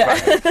brilliant. That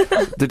was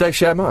brilliant. Did they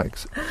share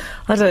mics?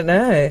 I don't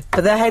know.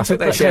 But their heads were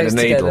quite close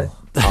together.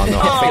 Oh, no,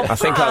 I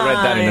think I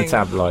read that in a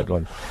tabloid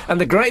one. And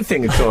the great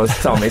thing, of course,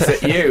 Tom, is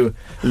that you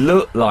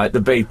look like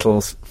the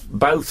Beatles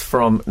both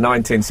from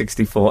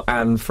 1964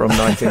 and from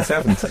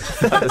 1970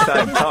 at the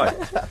same time.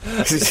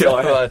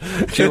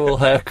 Dual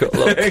haircut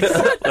look.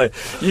 Exactly.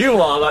 You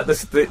are like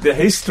the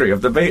history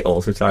of the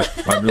Beatles, which I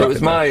love. It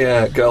was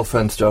my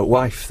girlfriend stroke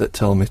wife that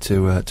told me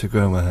to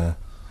grow my hair.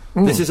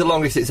 This is the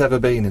longest it's ever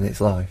been in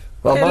its life.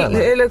 Well,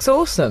 it looks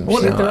awesome.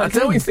 Well, I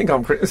don't think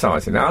I'm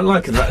criticising it.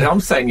 I'm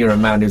saying you're a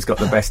man who's got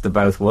the best of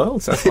both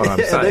worlds. That's what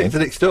I'm saying. It's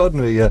an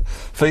extraordinary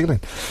feeling.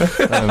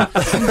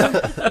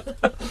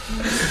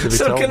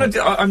 So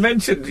I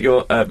mentioned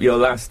your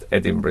last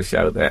Edinburgh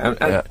show there,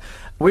 and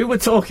we were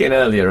talking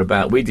earlier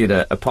about we did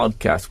a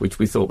podcast which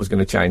we thought was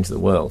going to change the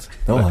world.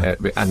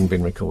 It hadn't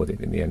been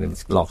recorded in the end, and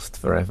it's lost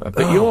forever.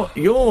 But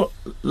your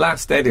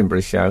last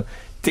Edinburgh show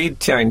did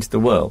change the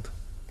world.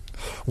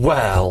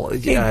 Well,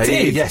 yeah,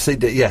 yes, it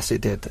did. Yes, it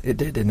did. It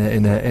did in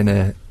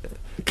a.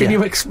 Can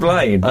you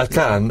explain? I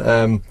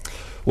can.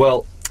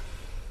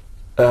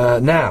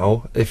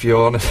 Now, if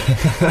you're honest,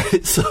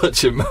 it's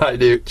such a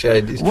minute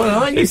change.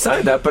 Well, you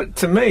say that, but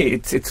to me,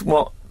 it's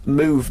what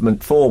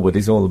movement forward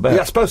is all about.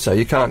 Yeah, I suppose so.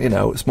 You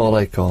can't, small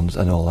acorns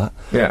and all that.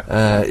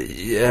 Yeah.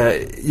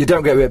 You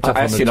don't get ripped off.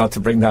 I asked you not to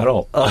bring that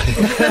up.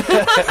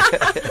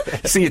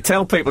 So you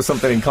tell people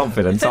something in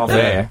confidence off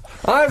air.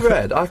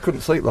 I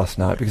couldn't sleep last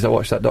night because I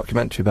watched that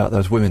documentary about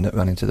those women that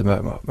ran into the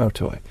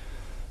motorway.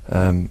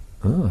 I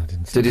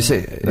didn't see Did you see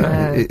it?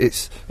 No.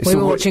 It's we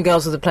were watching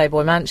Girls of the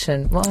Playboy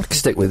Mansion. What?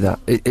 Stick with that.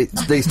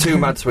 These two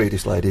mad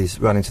Swedish ladies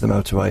ran into the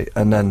motorway,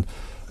 and then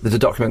there's a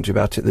documentary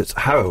about it that's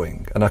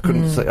harrowing, and I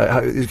couldn't sleep.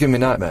 It was giving me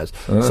nightmares.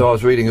 So I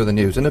was reading other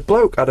news, and a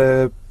bloke had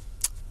a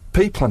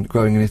pea plant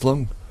growing in his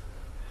lung.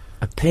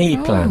 A pea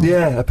plant?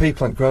 Yeah, a pea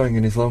plant growing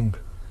in his lung.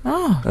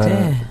 Oh,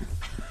 dear.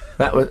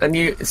 That was, and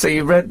you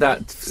read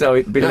that so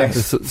it'd be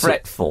less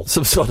fretful.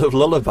 Some sort of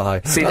lullaby.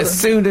 See, as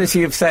soon as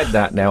you've said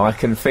that now, I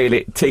can feel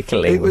it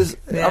tickling. It was.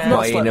 I've not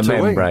my inner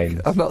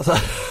membrane.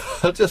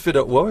 I've just been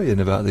up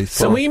worrying about these.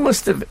 So we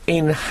must have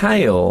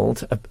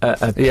inhaled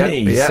a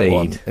pea seed.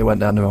 One. It went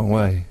down the wrong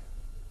way.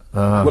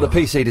 Oh. Well, a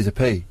pea seed is a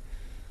pea.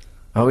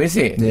 Oh, is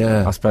it?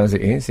 Yeah. I suppose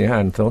it is. Yeah, I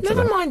hadn't thought of that.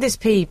 Never mind this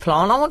pea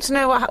plant. I want to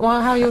know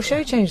how your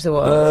show changed the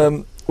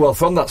world. Well,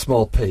 from that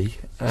small pea.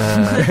 You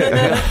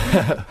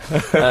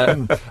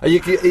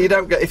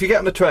don't get if you get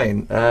on a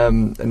train,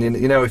 and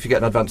if you get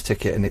an advance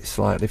ticket and it's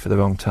slightly for the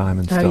wrong time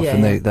and stuff,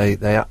 and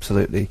they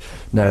absolutely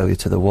nail you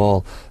to the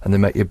wall, and they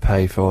make you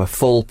pay for a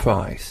full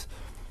price,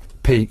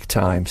 peak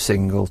time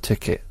single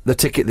ticket, the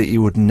ticket that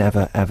you would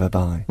never ever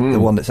buy, the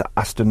one that's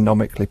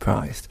astronomically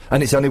priced,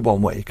 and it's only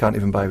one way. You can't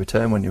even buy a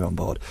return when you're on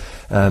board.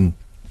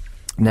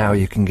 Now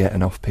you can get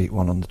an off-peak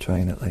one on the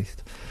train at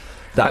least.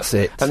 That's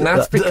it, and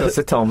that's because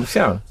of Tom's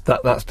show.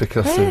 That's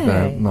because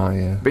of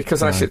my.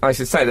 Because I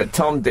should say that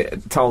Tom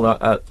told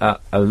a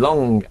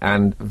long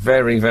and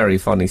very, very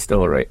funny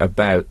story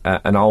about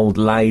an old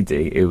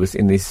lady who was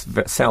in this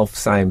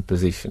self-same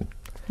position.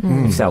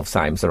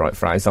 Self-same's the right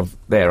phrase. I've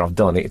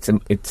done it.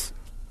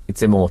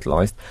 It's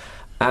immortalised,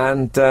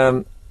 and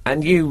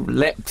you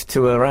leapt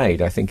to her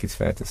aid. I think it's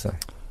fair to say.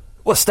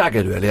 Well,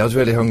 staggered really. I was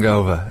really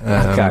hungover.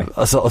 Okay.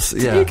 I sort of,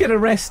 Did you get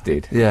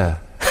arrested? Yeah.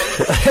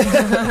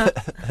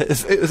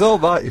 It was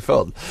almighty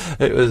fun.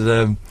 It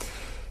was.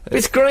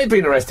 It's great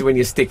being arrested when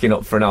you're sticking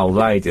up for an old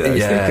lady, though,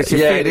 because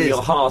you're feeling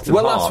your heart of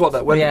hearts. That's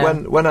what.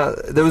 When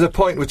there was a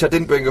point which I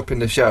didn't bring up in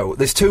the show.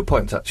 There's 2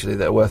 points actually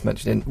that are worth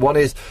mentioning. One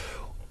is,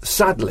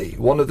 sadly,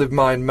 one of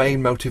my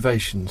main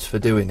motivations for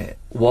doing it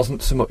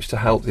wasn't so much to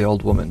help the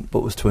old woman,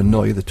 but was to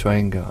annoy the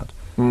train guard.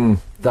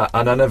 And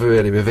I never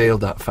really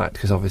revealed that fact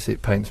because obviously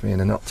it paints me in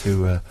a not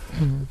too.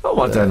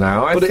 Oh, I don't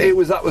know.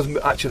 That was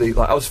actually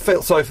like I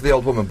felt sorry for the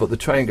old woman, but the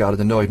train guard had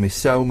annoyed me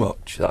so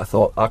much that I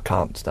thought I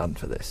can't stand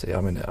for this.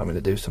 I'm going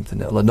to do something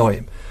that'll annoy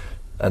him,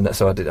 and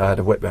so I did. I had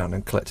a whip round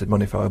and collected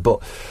money for her.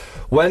 But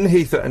when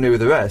he threatened me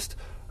with arrest,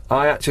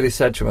 I actually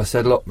said to him, I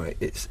said, "Look, mate,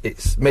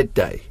 it's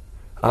midday.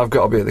 I've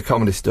got to be at the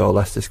Comedy Store,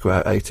 Leicester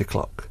Square, 8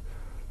 o'clock.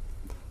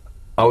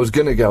 I was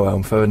going to go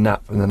home for a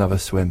nap and then have a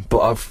swim,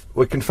 but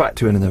we can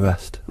factor in an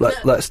arrest.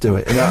 Let's do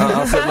it." And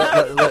I said,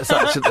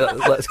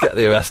 let's get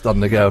the arrest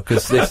on the go,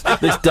 because this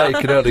day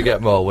can only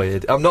get more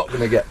weird. I'm not going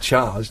to get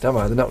charged, am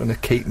I? They're not going to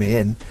keep me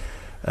in.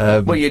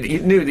 Well, you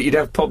knew that you'd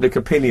have public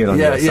opinion on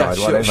your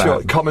side.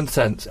 Sure. Common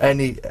sense.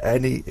 Any,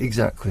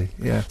 exactly.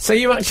 Yeah. So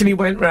you actually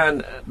went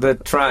round the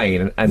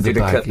train and did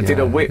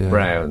a whip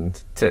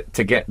round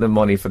to get the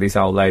money for this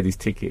old lady's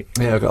ticket.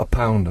 Yeah, I got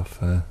 £1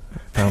 off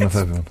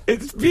everyone.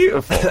 It's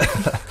beautiful.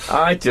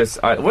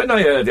 When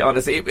I heard it,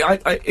 honestly,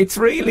 it's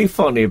really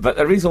funny, but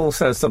there is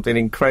also something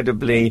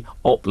incredibly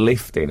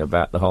uplifting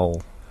about the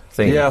whole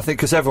thing. Yeah, I think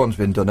because everyone's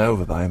been done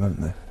over by him,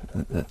 haven't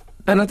they?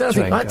 And I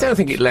don't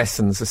think it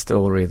lessens the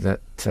story that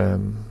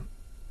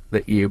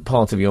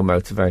part of your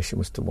motivation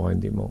was to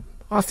wind him up.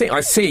 I think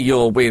I see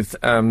you're with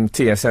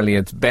T.S.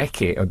 Eliot's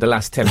Beckett, or The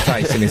Last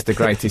Temptation is the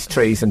greatest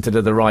treason to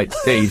do the right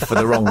deed for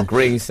the wrong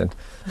reason.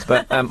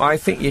 But I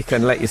think you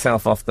can let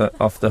yourself off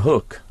the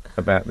hook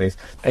about this.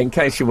 In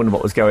case you wonder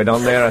what was going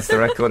on there as the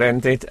record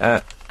ended,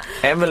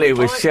 Emily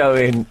was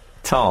showing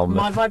Tom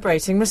my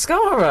vibrating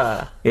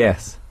mascara.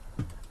 Yes.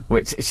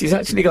 Which she's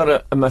actually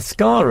got a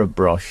mascara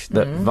brush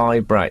that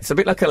vibrates, a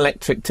bit like an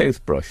electric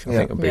toothbrush. I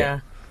think it'll be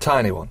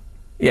tiny one.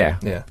 Yeah.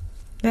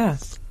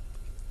 Yes.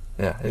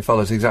 Yeah, it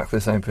follows exactly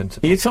the same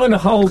principle. You're trying to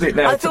hold it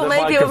now. I thought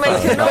maybe it would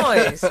make a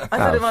noise. I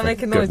thought it might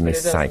make a noise. For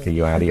goodness sake, are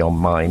you out of your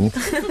mind?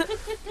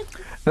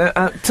 Now,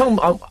 Tom,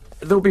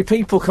 there'll be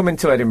people coming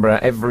to Edinburgh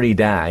every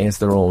day, as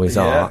there always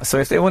are. So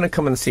if they want to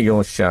come and see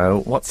your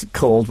show, what's it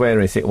called?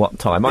 Where is it? What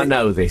time? I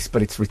know this,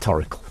 but it's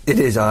rhetorical. It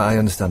is. I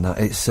understand that.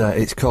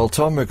 It's called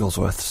Tom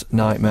Wrigglesworth's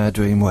Nightmare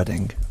Dream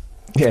Wedding.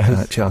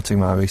 Yeah, charting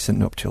my recent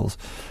nuptials,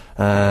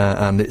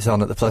 and it's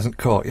on at the Pleasant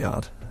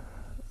Courtyard.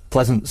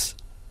 Pleasance.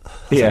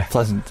 Yeah,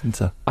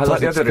 pleasant. I like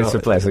the other. It's a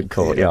pleasant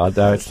courtyard.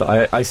 Though it's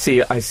like, I see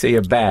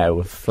a bower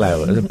of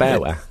flowers. A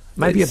bower,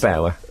 maybe a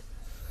bower.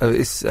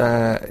 It's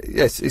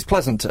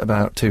pleasant at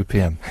about 2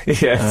 p.m.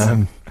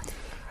 Yes.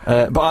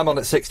 But I'm on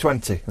at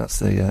 6:20. That's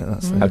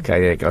the. Okay,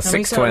 there you go.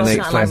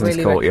 6:20,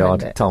 Pleasant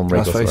Courtyard. Tom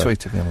Wrigglesworth. That's very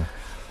sweet of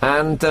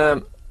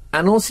you.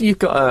 And also you've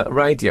got a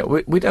radio.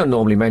 We don't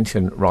normally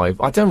mention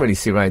Rival. I don't really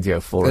see Radio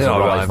 4 as a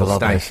rival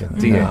station,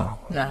 do you?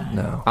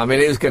 No. I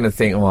mean, who's going to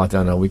think, I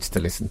don't know which to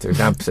listen to.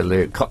 It's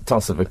absolute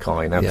toss of a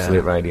coin,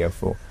 absolute Radio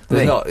 4.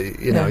 There's not,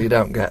 you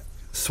don't get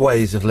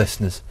sways of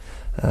listeners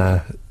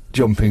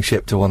jumping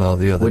ship to one or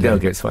the other. We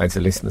don't get sways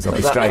of listeners, I'll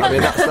be straight. I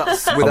mean,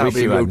 that's without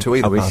being rude to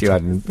either I wish party. you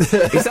hadn't.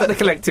 Is that the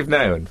collective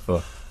noun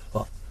for...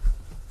 What?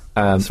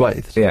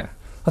 Swathes? Yeah.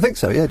 I think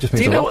so, yeah. Just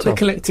means do you know a what lot the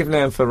collective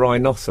noun for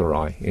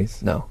rhinoceri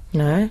is? No.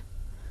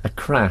 A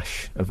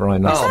crash of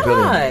rhinoceros. Is that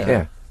brilliant. right?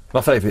 Yeah. My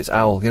favourite's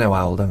owl. You know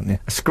owl, don't you?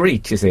 A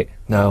screech, is it?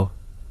 No.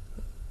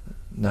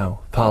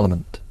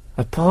 Parliament.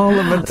 A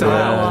parliament owl.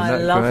 I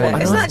love great?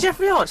 it. Isn't that a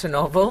Geoffrey Archer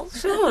novel?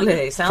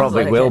 Surely. Sounds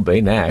Probably like will it.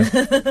 be now.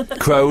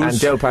 Crows. And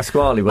Joe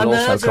Pasquale will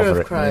also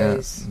cover it.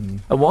 Crows.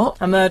 A what?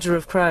 A murder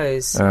of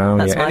crows. Oh,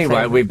 That's yeah. my Anyway,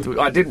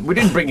 favourite. we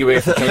didn't bring you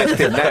here for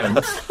collective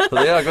nouns.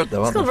 Well, they are good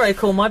though, It's aren't got they? very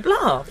Call My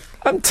Bluff.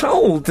 I'm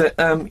told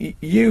that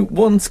you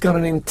once got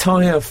an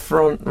entire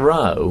front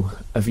row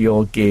of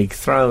your gig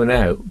thrown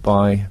out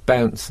by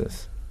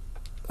bouncers.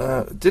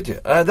 Did you?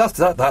 That's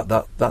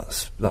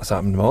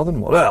happened more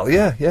than one. Well,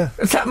 yeah.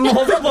 Is that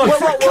more than one?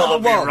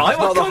 Right?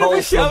 What kind of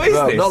a show is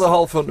this? Not the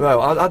whole front row.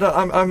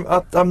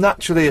 I'm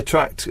naturally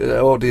attract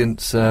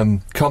audience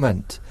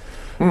comment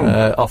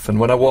often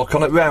when I walk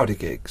on at rowdy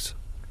gigs.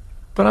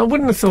 But I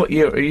wouldn't have thought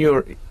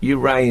you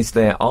raised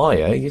their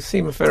ire. You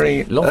seem a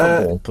very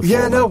lovable performer.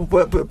 Yeah, no,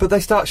 but they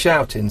start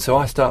shouting, so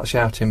I start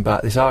shouting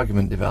back. This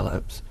argument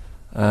develops,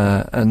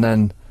 and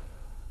then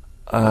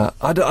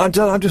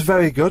I'm just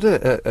very good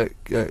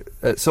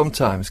at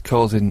sometimes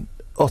causing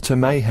utter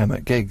mayhem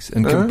at gigs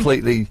and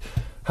completely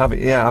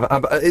having. Yeah,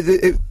 I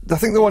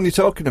think the one you're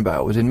talking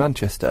about was in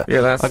Manchester.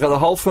 Yeah, I got the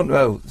whole front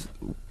row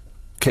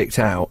kicked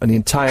out and the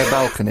entire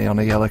balcony on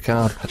a yellow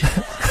card.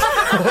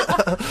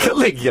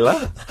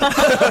 Caligula.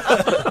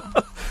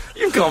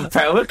 You've gone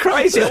power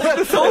crazy. I wouldn't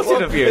have thought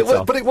it of you,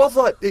 Tom. But it was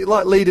like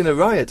leading a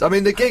riot. I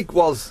mean, the gig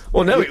was.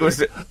 Well, no, it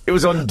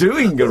was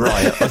undoing a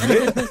riot, wasn't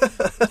it?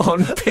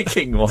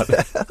 Unpicking one.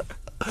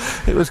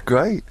 It was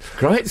great.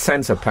 Great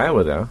sense of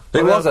power, though.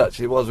 It was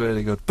actually. It was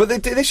really good. But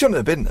they shouldn't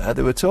have been there.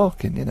 They were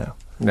talking, you know.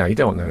 No, you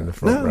don't know in the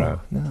front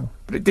row. No.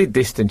 But it did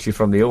distance you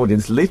from the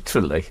audience,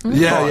 literally.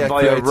 Yeah,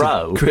 by a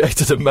row.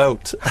 Created a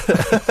moat.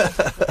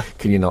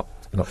 Can you not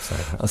say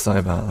that? I'll say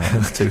about that.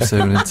 It's too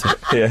soon, isn't it?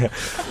 Yeah.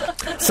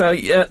 So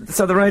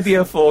the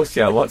Radio 4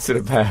 show, what's it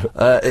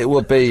about? It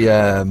will be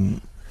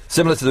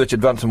similar to the Richard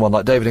Branson one,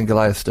 like David and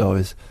Goliath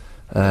stories.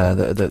 I'm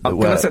going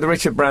to say the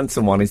Richard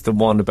Branson one is the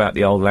one about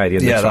the old lady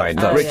in the train.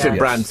 Richard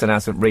Branson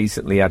hasn't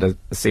recently had a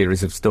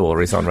series of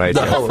stories on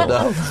Radio 4.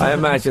 No. I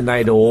imagine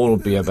they'd all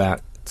be about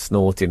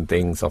snorting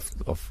things off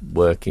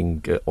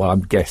working. Well,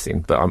 I'm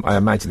guessing, but I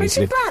imagine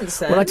Richard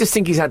Branson? Well, I just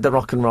think he's had the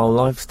rock and roll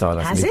lifestyle,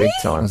 hasn't he? Big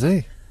time. Has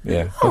he?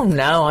 Yeah. Oh,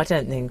 no, I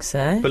don't think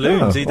so.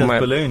 Balloons. He does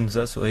balloons.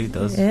 That's what he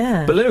does.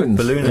 Yeah. Balloons.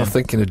 I'm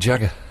thinking of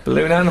Jagger.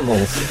 Balloon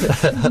animals.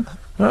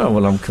 Oh,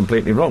 well, I'm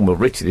completely wrong. Well,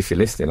 Richard, if you're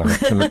listening,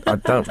 I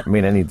don't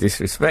mean any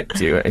disrespect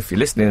to you. If you're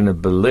listening in a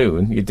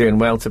balloon, you're doing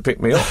well to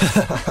pick me up.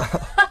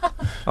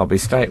 I'll be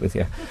straight with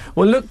you.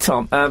 Well, look,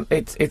 Tom,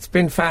 it's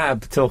been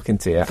fab talking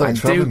to you. Thanks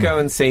for I do having go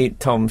me. and see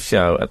Tom's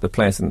show at the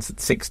Pleasance at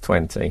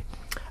 6:20,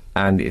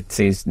 and it's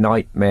his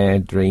Nightmare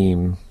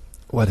Dream.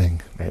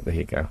 Wedding. There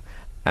you go.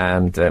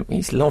 And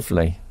he's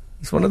lovely.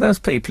 He's one of those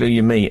people who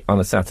you meet on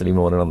a Saturday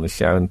morning on the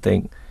show and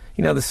think,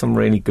 you know, there's some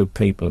really good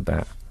people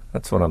about.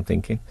 That's what I'm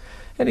thinking.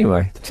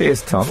 Anyway,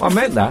 cheers, Tom. I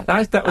meant that.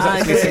 That was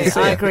actually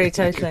sincere. I agree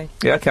totally.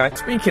 Yeah, okay.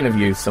 Speaking of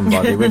you,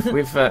 somebody,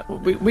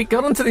 we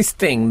got onto this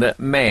thing that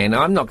men.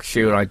 I'm not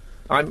sure.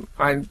 I'm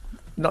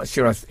not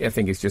sure. I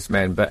think it's just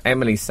men, but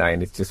Emily's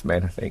saying it's just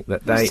men. I think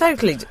that they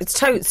It's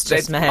totes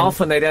just men.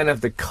 often they don't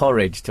have the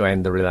courage to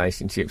end the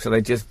relationship, so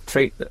they just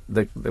treat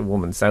the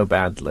woman so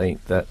badly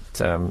that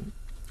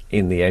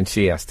in the end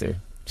she has to.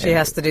 She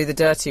has to do the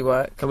dirty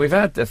work. And we've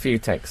had a few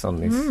texts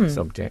on this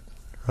subject.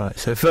 Right,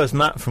 so first,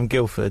 Matt from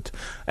Guildford.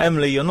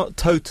 Emily, you're not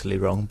totally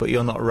wrong, but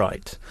you're not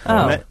right.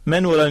 Oh.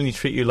 Men will only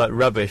treat you like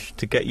rubbish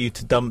to get you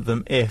to dump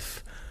them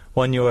if,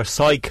 when you're a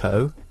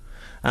psycho,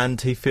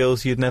 and he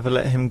feels you'd never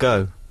let him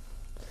go.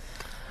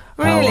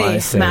 Really, I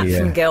see, Matt yeah.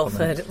 from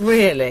Guildford.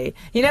 Really,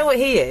 you know what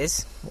he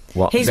is?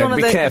 What? He's Then one of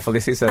be the- careful.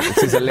 This is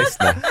a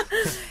listener.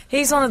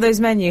 He's one of those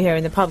men you hear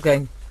in the pub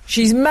going,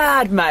 "She's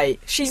mad, mate.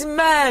 She's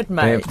mad,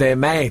 mate." They're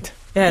mad.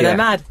 Yeah, they're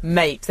mad,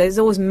 mate. There's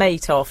always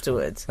mate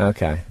afterwards.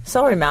 Okay.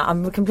 Sorry, Matt,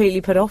 I'm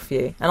completely put off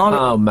you. And I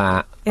Oh,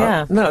 Matt.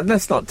 Yeah. No,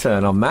 let's not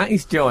turn on Matt.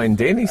 He's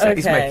joined in. He's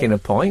Okay. making a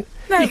point.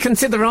 No. You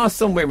consider there are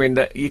some women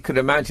that you could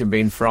imagine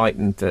being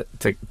frightened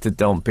to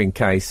dump in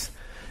case,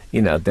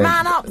 you know...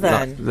 Man up,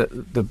 then. Like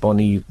the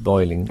Bonnie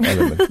boiling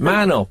element.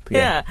 Man up,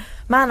 yeah,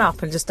 man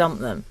up and just dump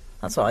them.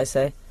 That's what I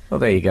say. Well,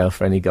 there you go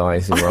for any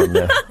guys who are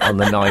on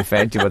the knife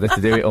edge of whether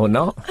to do it or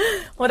not.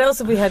 What else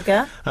have we had,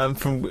 Gareth?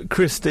 From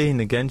Christine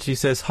again, she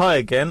says, "Hi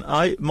again.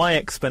 My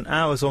ex spent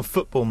hours on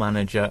Football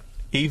Manager,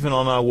 even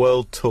on our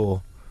world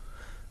tour."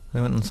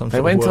 They went on some. They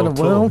sort went of on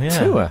a world yeah.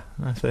 tour? I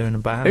don't know if they're in a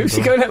band. Who's she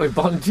or- going out with?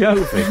 Bon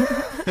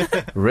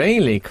Jovi?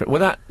 Really?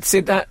 Well,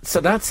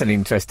 that's an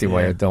interesting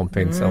way of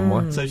dumping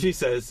someone. So she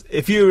says,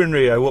 "If you were in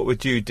Rio, what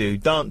would you do?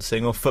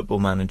 Dancing or Football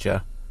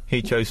Manager?"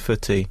 He chose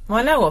footy. Well,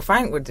 I know what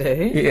Frank would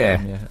do. Yeah.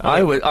 Yeah.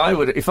 I would.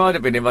 If I'd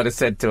have been him, I'd have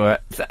said to her,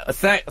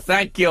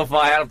 "Thank you for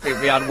helping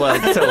me on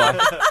world tour.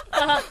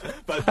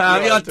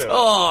 You're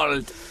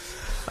told."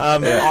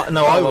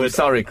 No, I I'm would.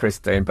 sorry,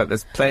 Christine, but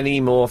there's plenty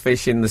more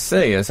fish in the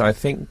sea, as I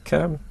think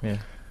Yeah.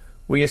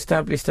 we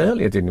established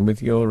earlier, didn't we,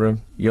 with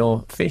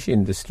your fish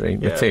industry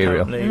Yeah,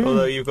 material. apparently,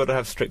 although you've got to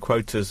have strict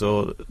quotas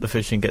or the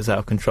fishing gets out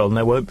of control and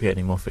there won't be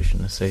any more fish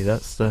in the sea.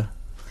 That's the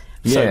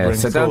Yeah, sobering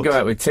so don't thought. go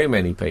out with too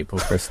many people,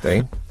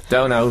 Christine.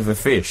 Don't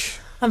overfish.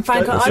 And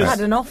Frank, Don't- I've had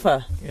an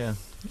offer. Yeah.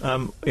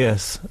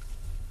 Yes.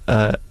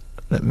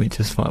 Let me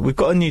just find... We've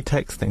got a new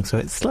text thing, so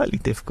it's slightly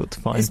difficult to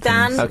find It's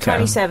Dan, things. Okay.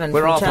 27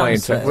 We're from halfway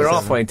into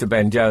Chelmsford.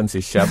 Ben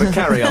Jones's show, but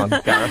carry on,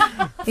 Gareth.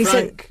 He said,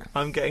 Frank,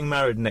 I'm getting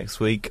married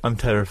next week. I'm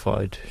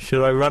terrified.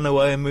 Should I run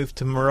away and move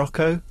to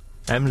Morocco?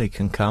 Emily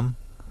can come.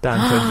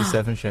 Dan,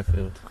 27,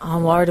 Sheffield.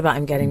 I'm worried about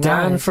him getting Dan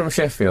married. from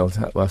Sheffield,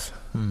 that was.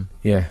 Hmm.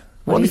 Yeah.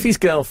 What if his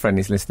girlfriend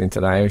is listening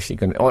today? How is she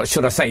going to... Or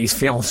should I say his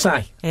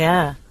fiancé?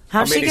 Yeah.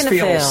 How's she his going to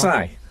feel?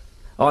 fiancé.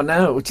 Oh,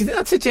 no. Do you think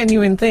that's a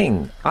genuine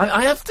thing?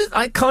 I have to...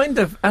 I kind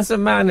of... As a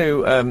man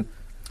who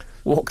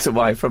walked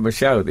away from a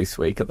show this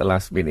week at the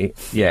last minute,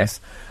 yes,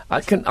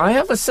 I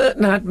have a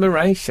certain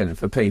admiration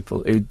for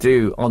people who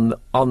do,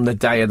 on the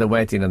day of the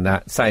wedding and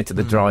that, say to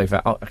the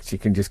driver, "Oh, actually, you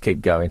can just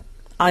keep going."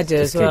 I do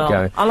Just as keep well.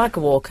 going. I like a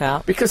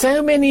walkout. Because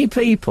how many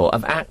people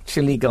have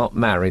actually got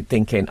married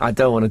thinking, "I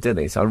don't want to do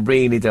this, I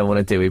really don't want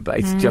to do it, but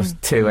it's just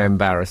too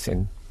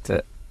embarrassing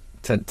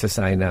to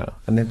say no,"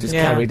 and they've just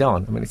Yeah. carried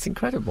on. I mean, it's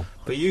incredible.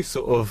 But you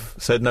sort of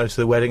said no to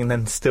the wedding and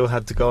then still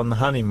had to go on the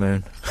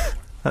honeymoon.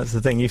 That's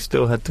the thing. You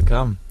still had to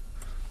come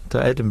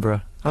to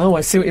Edinburgh. Oh,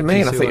 I see what you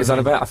mean. see I thought what it was I on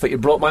mean? about. I thought you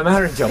brought my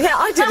marriage up. Yeah,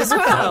 I did as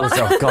That well. was,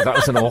 oh God, that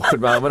was an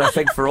awkward moment, I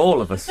think, for all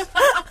of us.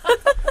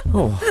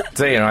 Oh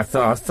dear, I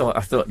thought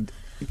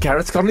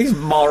Gareth's got on his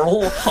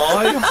moral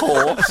high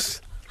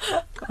horse.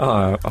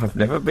 Oh, I've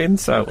never been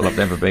so. Well, I've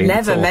never been.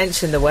 Never at all.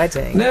 mention the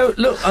wedding. No,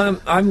 look,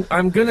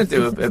 I'm going to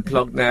do a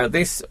plug now.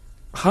 This,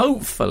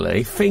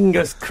 hopefully,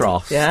 fingers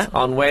crossed, Yeah.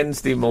 on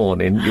Wednesday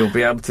morning, you'll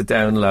be able to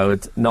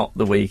download Not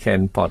the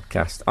Weekend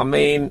podcast. I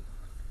mean,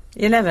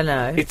 You never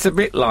know. it's a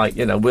bit like,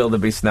 will there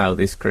be snow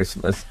this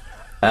Christmas?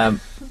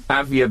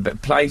 Have your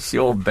place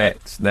your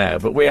bets now.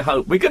 But we're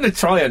going to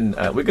try and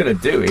we're going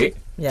to do it,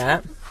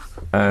 Yeah.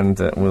 and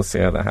we'll see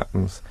how that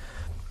happens.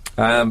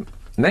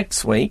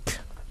 Next week.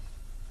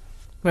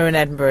 We're in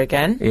Edinburgh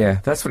again. Yeah,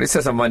 that's what it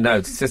says on my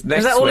notes. It says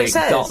next that all it week, ...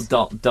 says?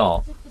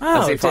 Oh,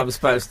 as if I'm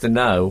supposed to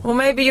know. Well,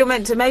 maybe you're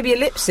meant to... Maybe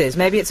Ellipses.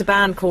 Maybe it's a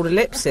band called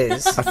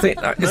Ellipses. I think...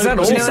 is that Do you know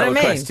also what I a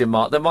mean? question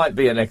mark? There might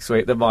be a next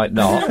week, there might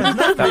not.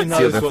 Nobody That's the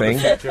knows other what thing.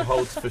 the future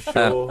holds for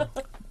sure.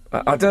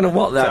 I don't know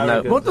what that It's note...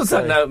 arrogant What to does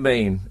that say. note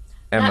mean,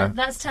 Emma?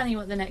 That's telling you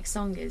what the next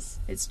song is.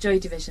 It's Joy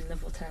Division,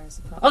 Love Will Tear Us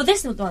Apart. Oh,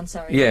 this one,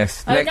 sorry.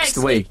 Yes, Oh, next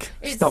week.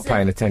 it's, Stop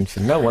paying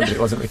attention. No wonder it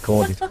wasn't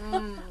recorded.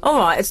 All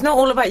right, it's not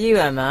all about you,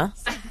 Emma.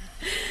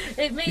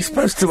 It means You're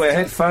supposed to wear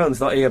headphones,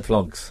 not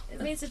earplugs.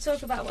 It means to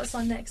talk about what's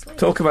on next week.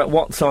 Talk about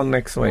what's on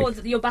next week. Or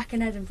that you're back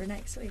in Edinburgh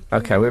next week.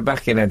 Okay, we're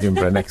back in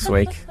Edinburgh next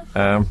week.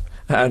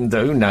 And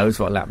who knows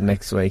what'll happen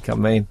next week. I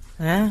mean,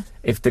 Yeah.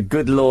 if the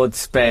good Lord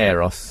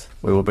spare us,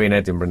 we will be in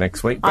Edinburgh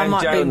next week. I Ben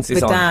might Jones be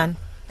is with on. Dan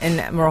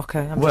in Morocco.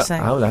 I'm Well, just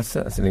saying. oh, that's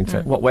an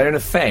interesting. What, wearing a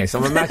face?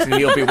 I'm imagining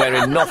you'll be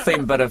wearing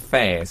nothing but a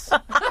face.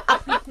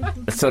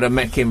 Sort of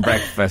making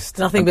breakfast.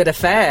 Nothing but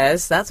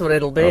affairs. That's what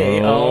it'll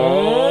be.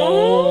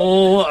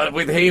 Oh,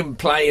 with him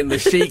playing the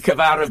Sheik of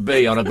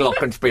Araby on a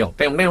glockenspiel.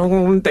 Down,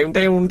 down, down,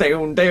 down,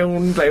 down, down,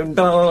 down, down,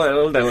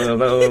 down,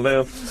 down,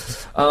 down.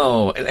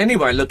 Oh,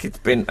 anyway, look, it's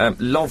been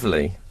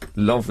lovely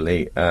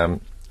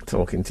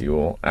talking to you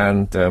all,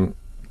 and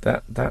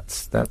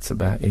that's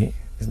about it,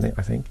 isn't it?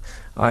 I think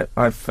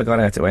I forgot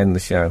how to end the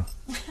show.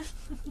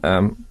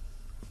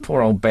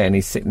 Poor old Ben,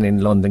 he's sitting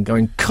in London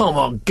going, come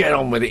on, get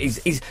on with it.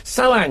 He's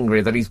so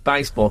angry that his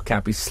baseball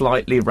cap is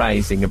slightly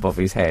raising above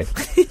his head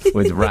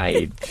with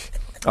rage.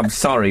 I'm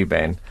sorry,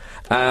 Ben.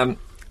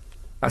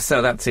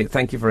 So that's it.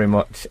 Thank you very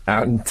much,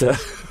 and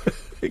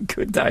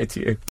good day to you.